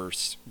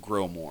Arrowverse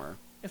grow more.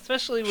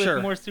 Especially with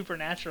Sure. more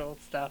supernatural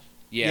stuff.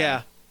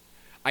 Yeah.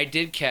 I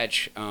did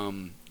catch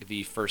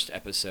the first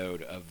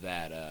episode of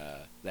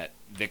that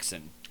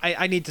Vixen.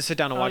 I need to sit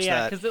down and watch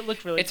that. because it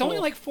looked really It's cool. only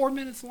like 4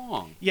 minutes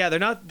long. Yeah,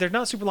 they're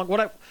not super long.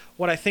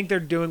 What I think they're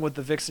doing with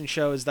the Vixen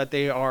show is that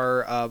they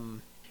are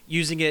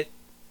using it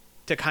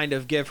to kind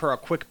of give her a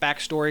quick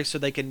backstory, so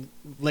they can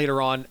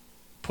later on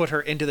put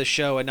her into the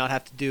show and not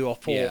have to do a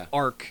full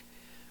arc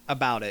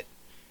about it.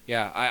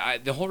 Yeah, I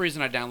the whole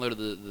reason I downloaded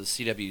the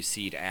CW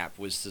Seed app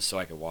was just so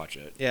I could watch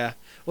it. Yeah.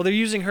 Well, they're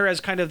using her as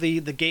kind of the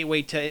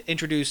gateway to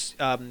introduce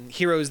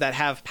heroes that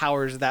have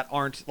powers that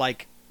aren't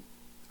like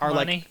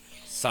money.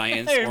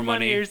 Science Or or money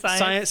money. or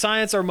science.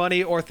 science or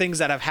money or things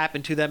that have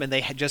happened to them and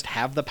they just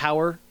have the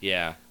power.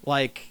 Yeah.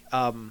 Like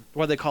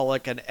what they call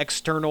like an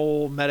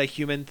external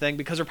metahuman thing,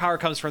 because her power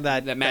comes from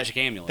that magic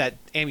amulet. that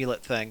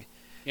amulet thing.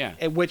 Yeah.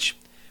 And which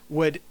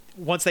would,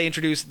 once they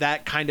introduce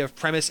that kind of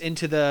premise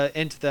into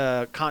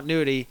the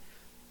continuity,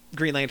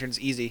 Green Lantern's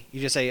easy.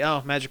 You just say,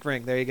 "Oh, magic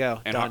ring, there you go."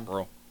 And done.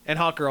 Hawkgirl. And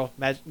Hawkgirl,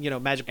 magic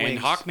And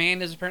wings.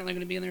 Hawkman is apparently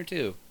going to be in there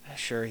too.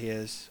 Sure, he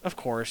is. Of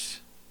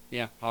course.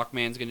 Yeah,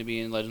 Hawkman's going to be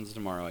in Legends of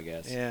Tomorrow, I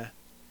guess. Yeah.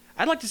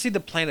 I'd like to see the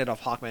planet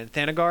of Hawkman,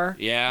 Thanagar.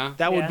 Yeah.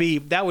 That would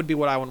Yeah. be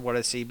what I would want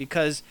to see,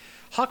 because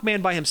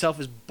Hawkman by himself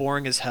is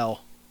boring as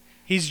hell.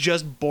 He's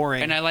just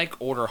boring. And I like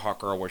older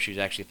Hawkgirl where she's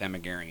actually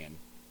Thamagarian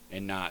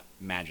and not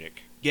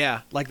magic.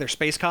 Yeah, like they're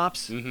space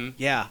cops. Mm-hmm.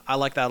 Yeah, I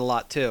like that a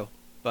lot too.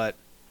 But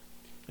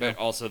But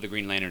also the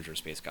Green Lanterns are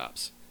space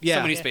cops. Yeah.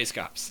 So many Yeah. space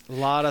cops. a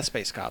lot of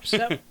space cops.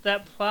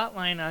 that plot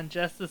line on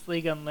Justice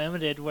League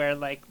Unlimited where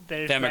like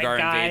there's that Thanagar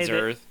guy invades that,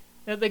 Earth.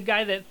 the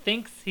guy that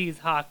thinks he's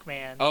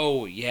Hawkman.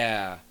 Oh,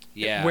 yeah.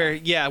 Yeah.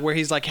 Where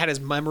he's like had his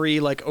memory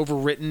like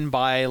overwritten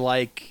by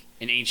like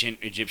An ancient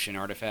Egyptian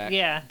artifact.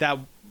 Yeah, that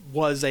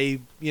was a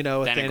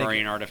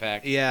Thanagarian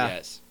artifact. Yeah.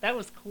 Yes. that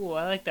was cool.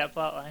 I like that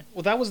plot line.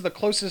 Well, that was the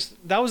closest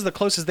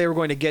they were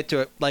going to get to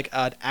it, like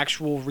an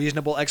actual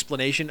reasonable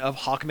explanation of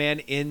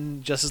Hawkman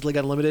in Justice League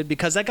Unlimited,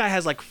 because that guy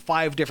has like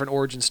 5 different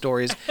origin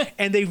stories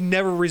and they've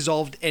never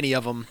resolved any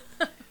of them.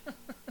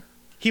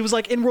 He was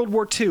like in World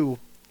War II,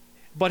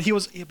 but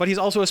he's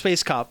also a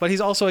space cop, but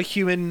he's also a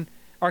human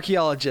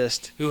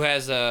archaeologist. Who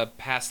has a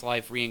past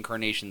life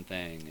reincarnation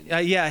thing.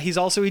 And Yeah, he's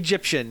also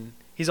Egyptian.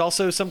 He's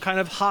also some kind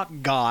of hawk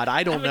god.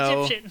 I don't I'm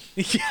know.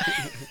 Egyptian.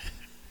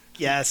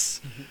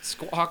 Yes.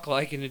 squawk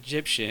like an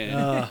Egyptian.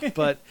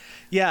 But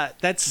yeah,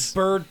 that's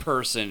Bird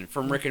person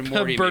from Rick and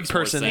Morty. Bird makes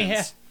more person.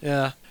 sense. Yeah.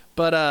 yeah.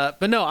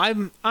 But no,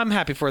 I'm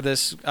happy for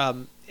this.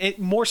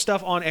 More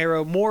stuff on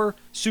Arrow, more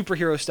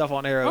superhero stuff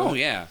on Arrow. Oh,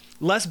 yeah.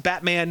 Less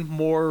Batman,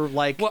 more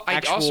like Well, I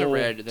actual also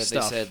read that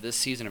stuff. they said this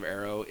season of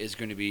Arrow is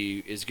going to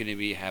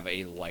be have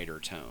a lighter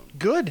tone.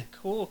 Good.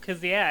 Cool,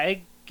 because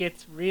it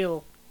gets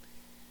real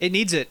It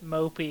needs it.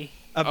 mopey.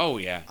 Oh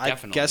yeah, I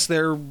definitely. guess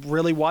they're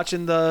really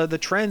watching the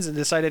trends and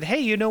decided, hey,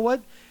 you know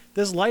what?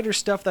 This lighter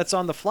stuff that's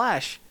on the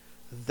Flash,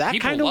 that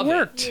People kind of love it.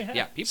 worked.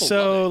 Yeah. People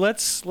So love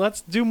it.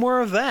 let's do more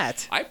of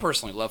that. I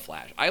personally love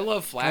Flash. I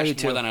love I Flash do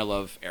too. more than I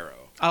love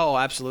Arrow. Oh,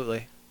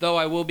 absolutely. Though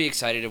I will be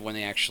excited when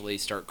they actually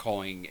start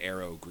calling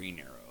Arrow Green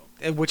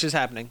Arrow, Which is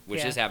happening.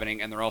 which Yeah. is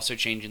happening, and they're also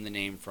changing the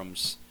name from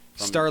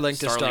Starlink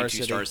to Star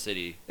City. Star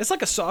City. It's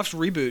like a soft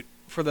reboot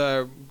for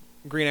the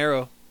Green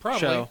Arrow Probably.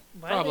 show.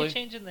 Why Probably. are they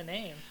changing the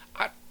name?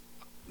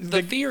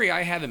 The theory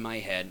I have in my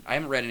head, I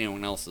haven't read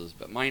anyone else's,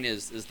 but mine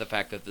is the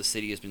fact that the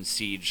city has been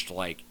sieged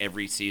like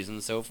every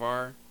season so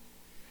far.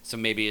 So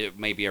maybe it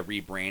may be a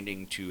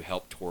rebranding to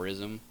help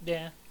tourism.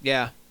 Yeah.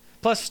 Yeah.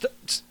 Plus,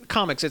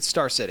 comics, it's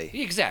Star City.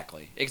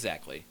 Exactly.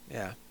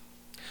 Yeah.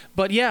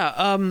 But yeah,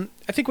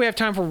 I think we have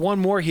time for one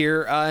more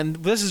here, and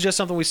this is just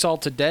something we saw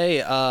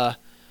today. I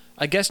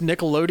guess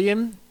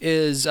Nickelodeon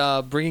is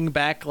bringing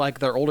back like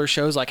their older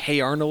shows like Hey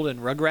Arnold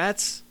and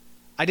Rugrats.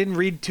 I didn't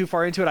read too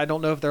far into it. I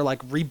don't know if they're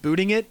like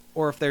rebooting it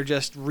or if they're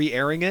just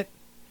re-airing it.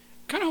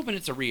 Kind of hoping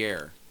it's a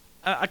re-air.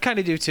 I kind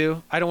of do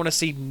too. I don't want to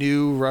see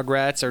new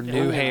Rugrats or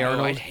new Oh, Hey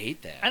Arnold. I'd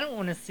hate that. I don't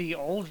want to see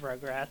old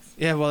Rugrats.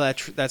 Yeah, well,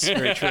 that's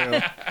very true.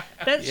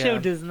 That show Yeah.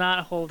 does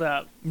not hold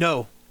up.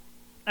 No,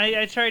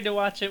 I tried to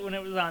watch it when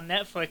it was on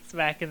Netflix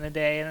back in the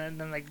day,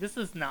 and I'm like, this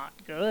is not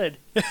good.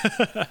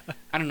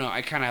 I don't know.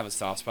 I kind of have a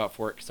soft spot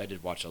for it because I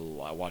did watch a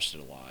lot. Watched it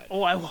a lot.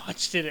 Oh, I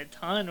watched it a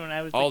ton when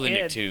I was All a the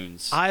kid.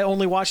 Nicktoons. I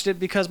only watched it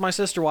because my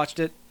sister watched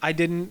it. I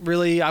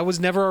was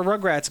never a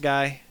Rugrats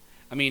guy.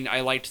 I mean,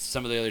 I liked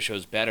some of the other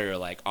shows better,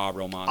 like Our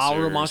Monsters.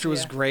 Our Monster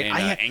was Yeah. great. And, I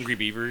had, Angry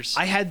Beavers.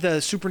 I had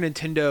the Super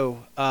Nintendo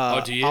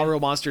do you? Our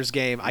Monsters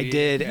game. I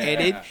did,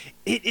 and Yeah.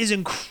 it is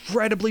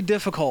incredibly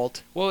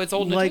difficult. Well, it's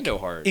old Like, Nintendo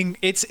hard.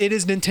 it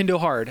is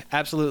Nintendo hard,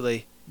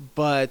 absolutely.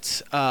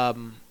 But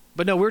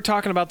no, we were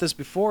talking about this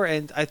before,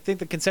 and I think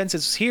the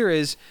consensus here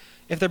is,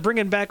 if they're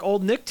bringing back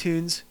old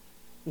Nicktoons,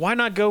 why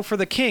not go for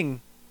the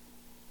king,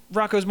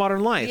 Rocco's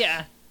Modern Life?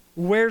 Yeah.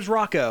 Where's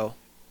Rocco?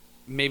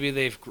 Maybe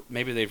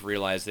they've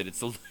realized that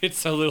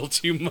it's a little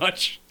too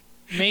much.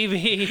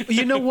 Maybe.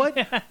 You know what?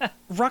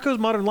 Rocco's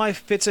Modern Life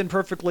fits in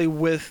perfectly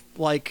with,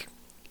 like,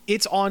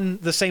 it's on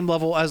the same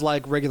level as,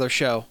 like, regular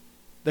show.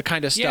 The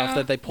kind of stuff Yeah.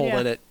 that they pull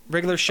Yeah. in it.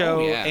 Regular show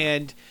yeah.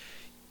 and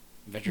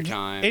Adventure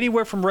Time.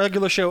 anywhere from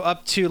regular show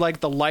up to, like,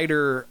 the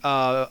lighter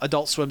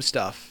Adult Swim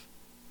stuff.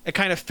 It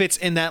kind of fits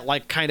in that,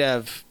 like, kind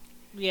of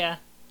Yeah.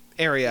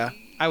 area,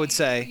 I would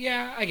say.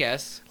 Yeah, I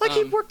guess. Like,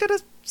 he worked at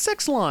a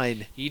sex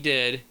line. He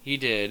did.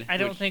 I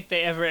don't think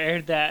they ever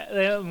aired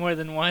that more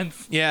than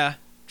once. Yeah.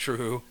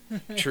 True.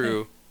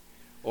 True.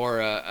 Or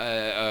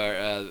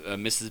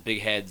Mrs.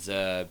 Big Head's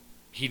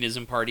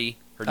hedonism party,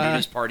 her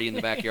nudist party in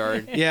the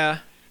backyard. Yeah.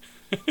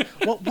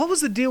 What was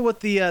the deal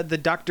with the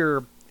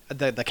doctor,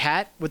 the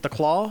cat with the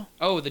claw?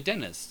 Oh, the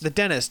dentist. The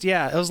dentist,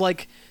 yeah. It was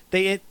like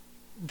they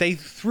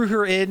threw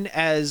her in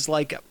as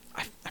like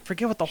I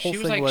forget what the whole She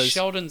was thing like was.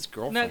 Sheldon's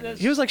girlfriend. No, that's-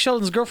 He was like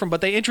Sheldon's girlfriend,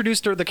 but they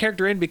introduced the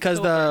character in because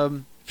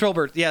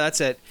Filbert. Yeah, that's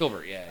it.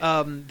 Filbert,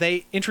 yeah.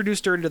 They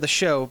introduced her into the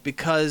show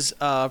because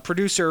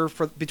producer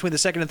for between the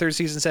second and third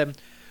season said,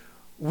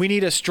 "We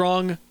need a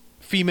strong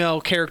female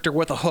character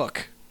with a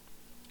hook."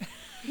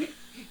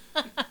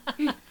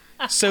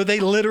 So they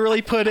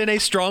literally put in a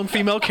strong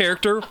female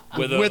character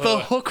With with a a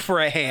hook for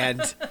a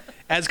hand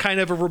as kind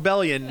of a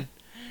rebellion.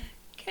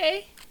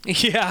 Okay.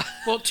 Yeah.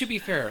 Well, to be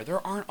fair,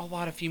 there aren't a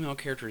lot of female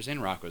characters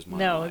in Rocco's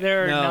Modern No, Life.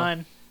 there are No.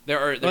 none. There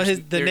are. Well, there's-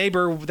 the there-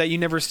 neighbor that you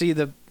never see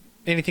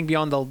anything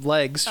beyond the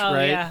legs, Oh,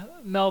 right? yeah.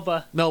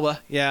 Melba.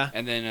 Melba, yeah.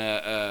 And then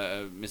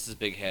Mrs.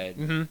 Big Head.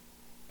 Mhm.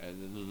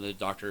 The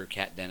doctor,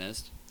 cat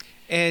dentist.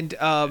 And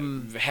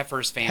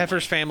Heifer's family.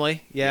 Heifer's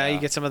family, yeah, Yeah. you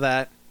get some of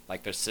that.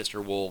 Like the sister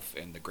wolf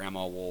and the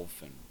grandma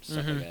wolf and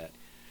stuff Mhm. like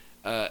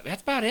that.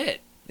 That's about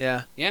it.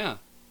 Yeah. Yeah.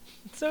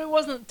 So it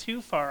wasn't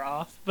too far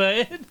off,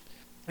 but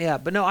Yeah,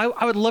 but no,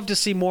 I would love to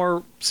see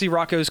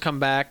Rocco's come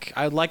back.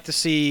 I'd like to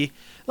see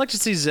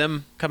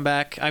Zim come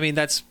back. I mean,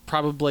 that's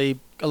probably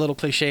a little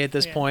cliche at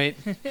this Yeah. point.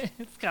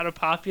 it's got a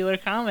popular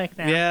comic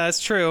now. Yeah, that's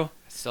true.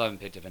 I still haven't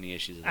picked up any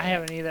issues of that. I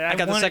haven't either. I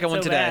got the want second it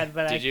one so today. Bad,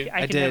 but Did you? I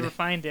I can did. never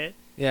find it.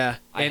 Yeah,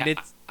 I and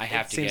I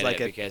have it to seems get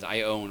like it because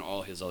I own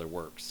all his other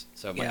works.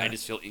 So Yeah. I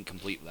just feel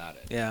incomplete without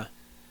it. Yeah.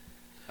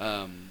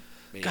 But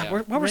God, yeah.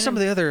 what were some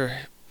of the other?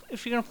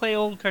 If you're gonna play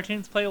old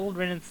cartoons, play old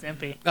Ren and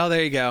Stimpy. Oh,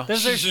 there you go.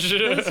 Those are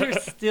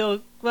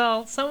still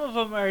some of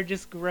them are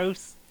just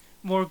gross,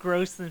 more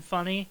gross than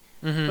funny,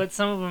 Mhm. but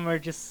some of them are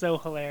just so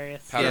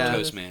hilarious. Powder Yeah.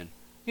 Toast Man.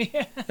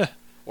 Yeah,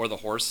 Or the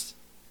horse.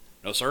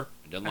 No, sir.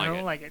 I didn't like I it.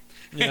 don't like it.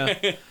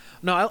 Yeah.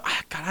 No,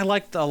 I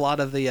liked a lot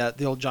of the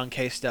old John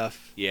K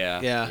stuff.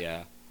 Yeah. Yeah.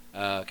 Yeah.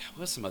 God,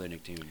 what's some other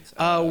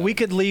Nicktoons? We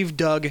could leave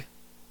Doug.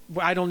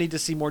 I don't need to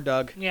see more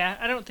Doug. Yeah,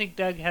 I don't think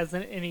Doug has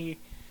any.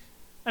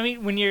 I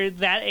mean, when you're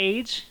that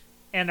age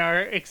and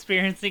are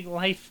experiencing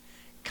life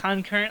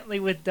concurrently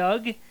with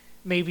Doug,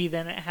 maybe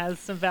then it has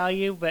some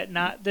value, but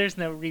not. There's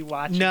no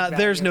rewatching. No,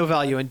 there's no in Doug.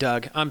 value in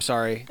Doug. I'm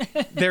sorry.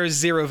 There is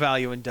zero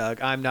value in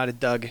Doug. I'm not a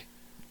Doug.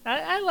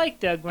 I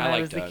liked Doug when I I,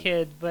 like was Doug. a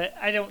kid, but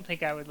I don't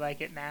think I would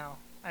like it now.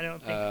 I don't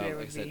think there like I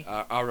would said, be.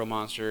 Our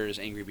Monsters,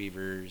 Angry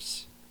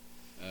Beavers.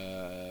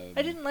 I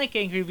didn't like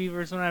Angry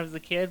Beavers when I was a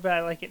kid, but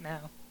I like it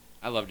now.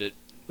 I loved it.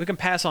 We can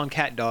pass on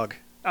Cat Dog.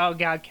 Oh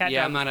God, Cat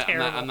Yeah, Dog was I'm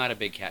terrible. not a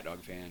big Cat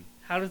Dog fan.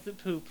 How does it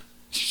poop?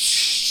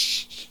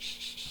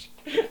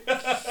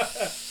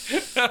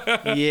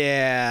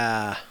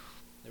 Yeah.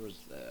 There was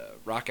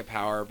Rocket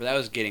Power, but that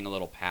was getting a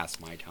little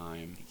past my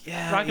time.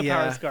 Yeah. Rocket yeah.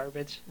 Power is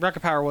garbage. Rocket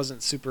Power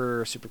wasn't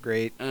super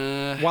great.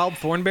 Uh, Wild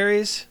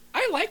Thornberries,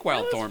 I like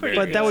Wild That was Thornberry.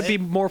 pretty but that would be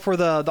good. more for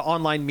the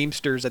online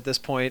memesters at this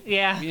point.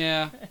 Yeah.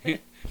 Yeah.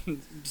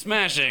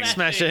 Smashing.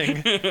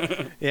 Smashing.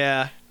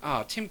 Yeah,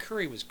 Oh, Tim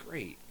Curry was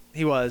great.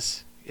 he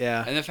was.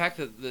 Yeah. And the fact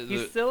that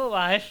He's still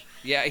alive.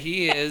 yeah,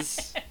 he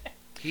is.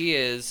 He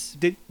is.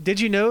 Did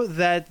you know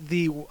that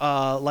the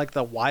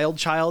the wild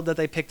child that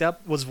they picked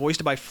up was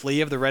voiced by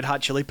Flea of the Red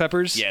Hot Chili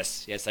Peppers?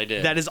 Yes, I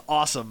did. That is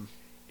awesome.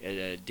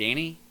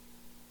 Danny?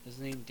 His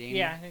name Danny?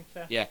 Yeah, I think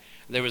so. Yeah.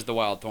 There was the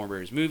Wild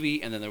Thornberries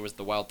movie, and then there was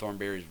the Wild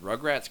Thornberries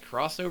Rugrats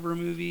crossover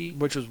movie.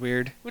 Which was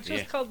weird. Which Yeah.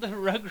 was called the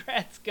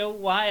Rugrats Go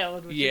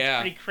Wild, which Yeah.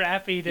 is pretty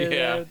crappy to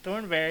Yeah. the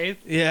Thornberries.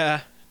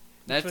 Yeah,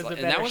 That's was a and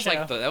better that was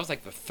show. that was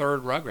like the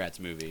third Rugrats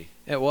movie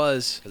it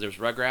was. because there was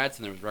Rugrats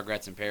and there was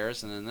Rugrats in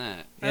Paris and then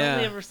that. I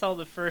only Yeah. ever saw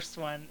the first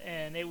one,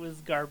 and it was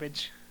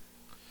garbage.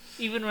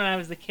 Even when I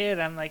was a kid,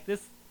 I'm like,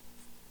 this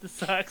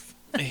sucks.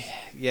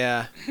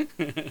 Yeah.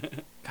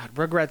 God,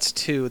 Rugrats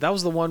 2. That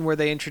was the one where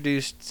they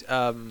introduced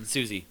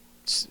Susie.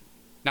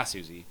 Not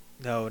Susie.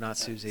 no, not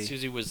Susie.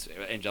 Susie was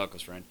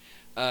Angelica's friend.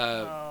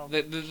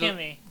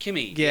 Kimmy.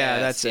 Kimmy. Yeah,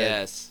 yes, that's it.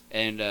 Yes.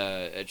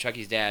 And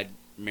Chucky's dad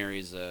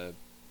marries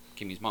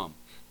Kimmy's mom.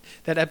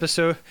 That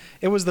episode,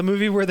 it was the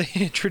movie where they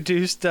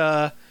introduced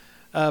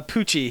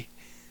Poochie.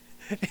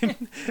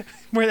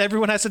 Where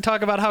everyone has to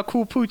talk about how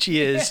cool Poochie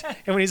is.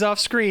 And when he's off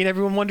screen,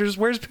 everyone wonders,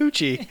 where's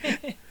Poochie?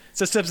 It's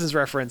a Simpsons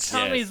reference.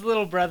 Tommy's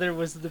little brother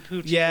was the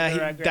Poochie. Yeah, of the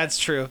Rugrats. that's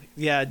true.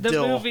 Yeah, The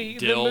Dill. movie.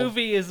 Dill. The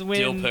movie is when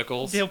Dill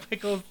Pickles. Dill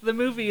Pickles. The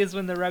movie is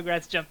when the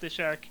Rugrats jumped the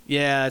shark.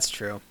 Yeah, that's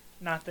true.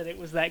 Not that it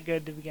was that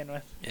good to begin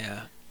with.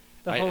 Yeah.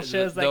 The whole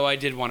show's like. Though I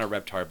did want a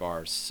Reptar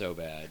bar so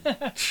bad.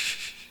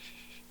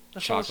 The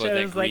whole chocolate, show that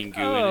is like, green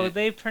goo in oh, it.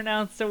 they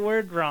pronounced a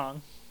word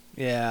wrong.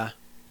 Yeah.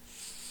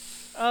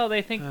 Oh,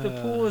 they think the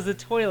pool is a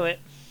toilet.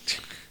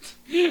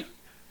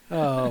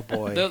 Oh,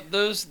 boy.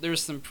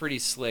 There's some pretty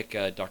slick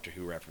Doctor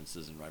Who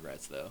references in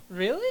Rugrats, though.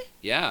 Really?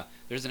 Yeah,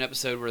 there's an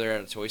episode where they're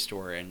at a toy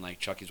store and like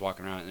Chucky's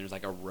walking around and there's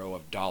like a row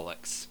of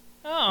Daleks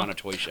on Oh. a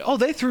toy shelf. Oh,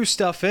 they threw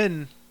stuff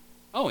in,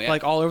 Oh yeah,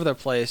 like, all over the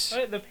place.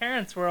 But the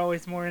parents were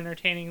always more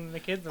entertaining than the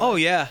kids. Oh, were.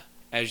 yeah.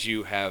 as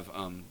you have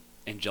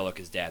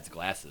Angelica's dad's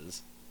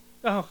glasses.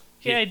 Oh,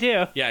 yeah, I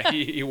do. Yeah,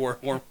 he wore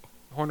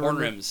horn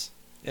rims.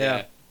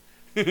 Yeah.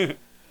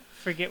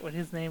 Forget what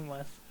his name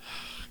was.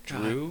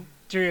 Drew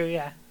Drew,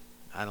 yeah.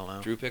 I don't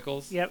know. Drew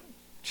Pickles. Yep.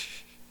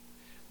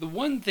 The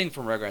one thing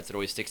from Rugrats that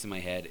always sticks in my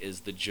head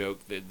is the joke,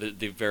 the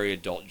very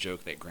adult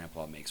joke that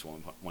Grandpa makes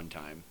one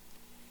time.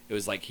 It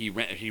was like he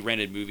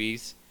rented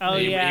movies. Oh,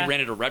 he, yeah. He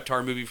rented a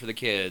Reptar movie for the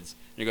kids,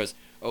 and he goes,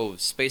 "Oh,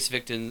 Space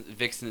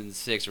Vixen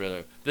 6,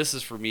 rather. This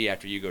is for me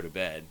after you go to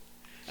bed."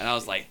 And I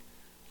was like,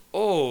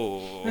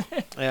 "Oh."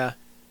 Yeah.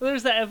 Well,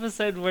 there's that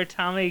episode where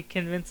Tommy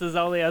convinces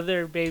all the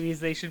other babies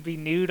they should be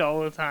nude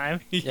all the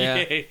time.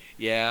 Yeah.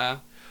 Yeah.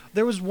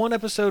 There was one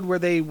episode where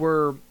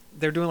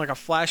they're doing like a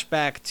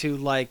flashback to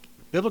like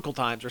biblical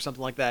times or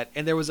something like that,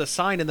 and there was a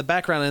sign in the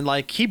background in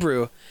like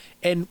Hebrew,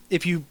 and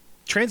if you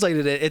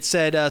translated it, it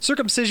said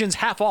circumcision's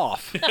half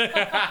off.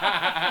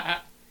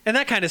 And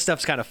that kind of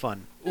stuff's kind of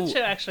fun. That show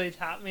actually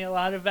taught me a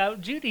lot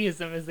about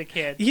Judaism as a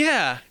kid.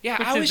 Yeah. Yeah,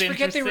 Which I always is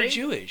forget they were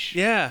interesting. Jewish.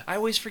 Yeah. I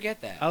always forget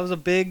that. That was a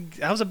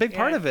big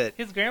part Yeah. of it.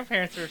 His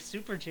grandparents were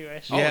super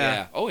Jewish. Oh Yeah.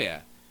 yeah. Oh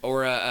yeah.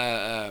 Or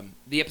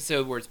the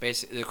episode where it's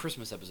basically the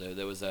Christmas episode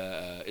that was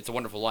It's a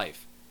Wonderful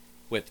Life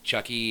with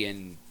Chucky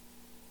and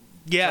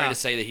trying Yeah. to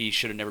say that he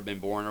should have never been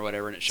born or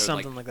whatever, and it showed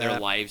Something like their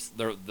that. lives,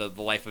 the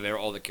life of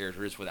all the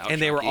characters without.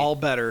 And they were Chucky. all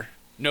better.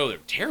 No, they're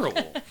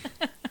terrible.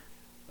 That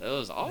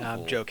was awful. No,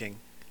 I'm joking.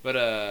 But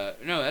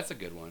no, that's a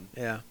good one.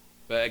 Yeah.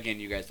 But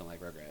again, you guys don't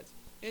like Rugrats.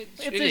 It's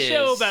a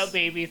show about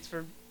babies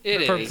for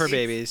It for, is. for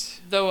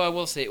babies. Though I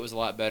will say it was a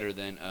lot better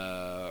than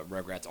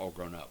Rugrats All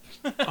Grown Up.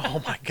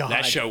 Oh my god.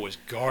 That show was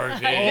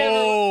garbage.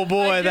 Oh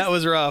boy, I that just-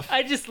 was rough.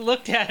 I just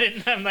looked at it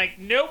and I'm like,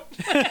 nope.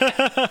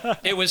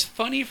 It was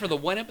funny for the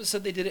one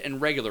episode they did it in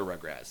regular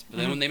Rugrats, but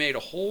then when they made a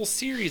whole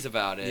series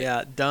about it,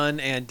 Yeah, done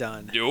and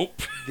done. nope.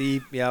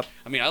 Yep.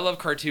 I mean, I love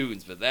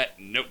cartoons, but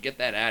nope, get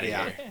that out of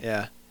Yeah. here.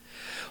 Yeah.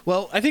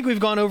 Well, I think we've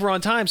gone over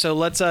on time, so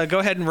let's go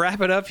ahead and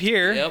wrap it up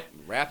here. Yep,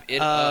 wrap it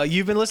up.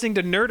 You've been listening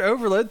to Nerd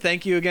Overload.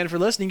 Thank you again for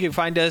listening. You can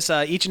find us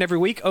each and every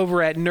week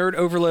over at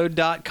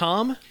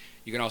nerdoverload.com.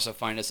 You can also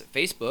find us at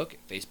Facebook,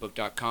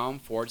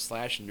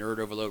 facebook.com/Nerd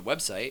Overload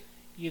website.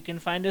 You can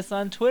find us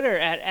on Twitter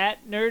at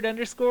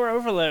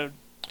nerd_overload.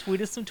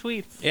 Tweet us some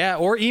tweets. Yeah,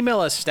 or email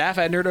us,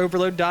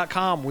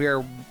 staff@nerdoverload.com. We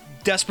are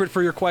desperate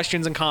for your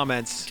questions and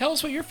comments. Tell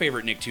us what your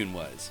favorite Nicktoon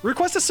was,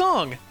 Request a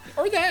song.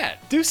 or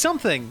that. Do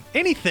something.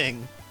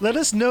 Anything. Let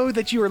us know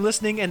that you are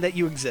listening and that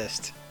you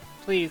exist.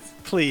 Please.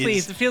 Please.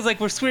 Please. It feels like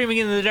we're screaming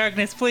into the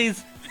darkness.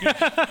 Please.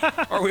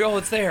 Are we all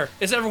that's there?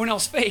 Is everyone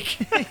else fake?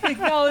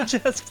 Acknowledge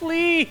us,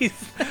 please.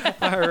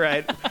 All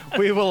right.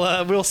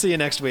 We'll see you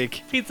next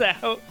week. Pizza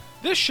out.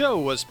 This show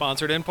was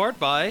sponsored in part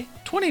by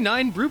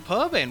 29 Brew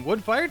Pub and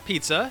Wood Fired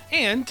Pizza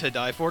and To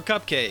Die For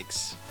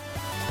Cupcakes.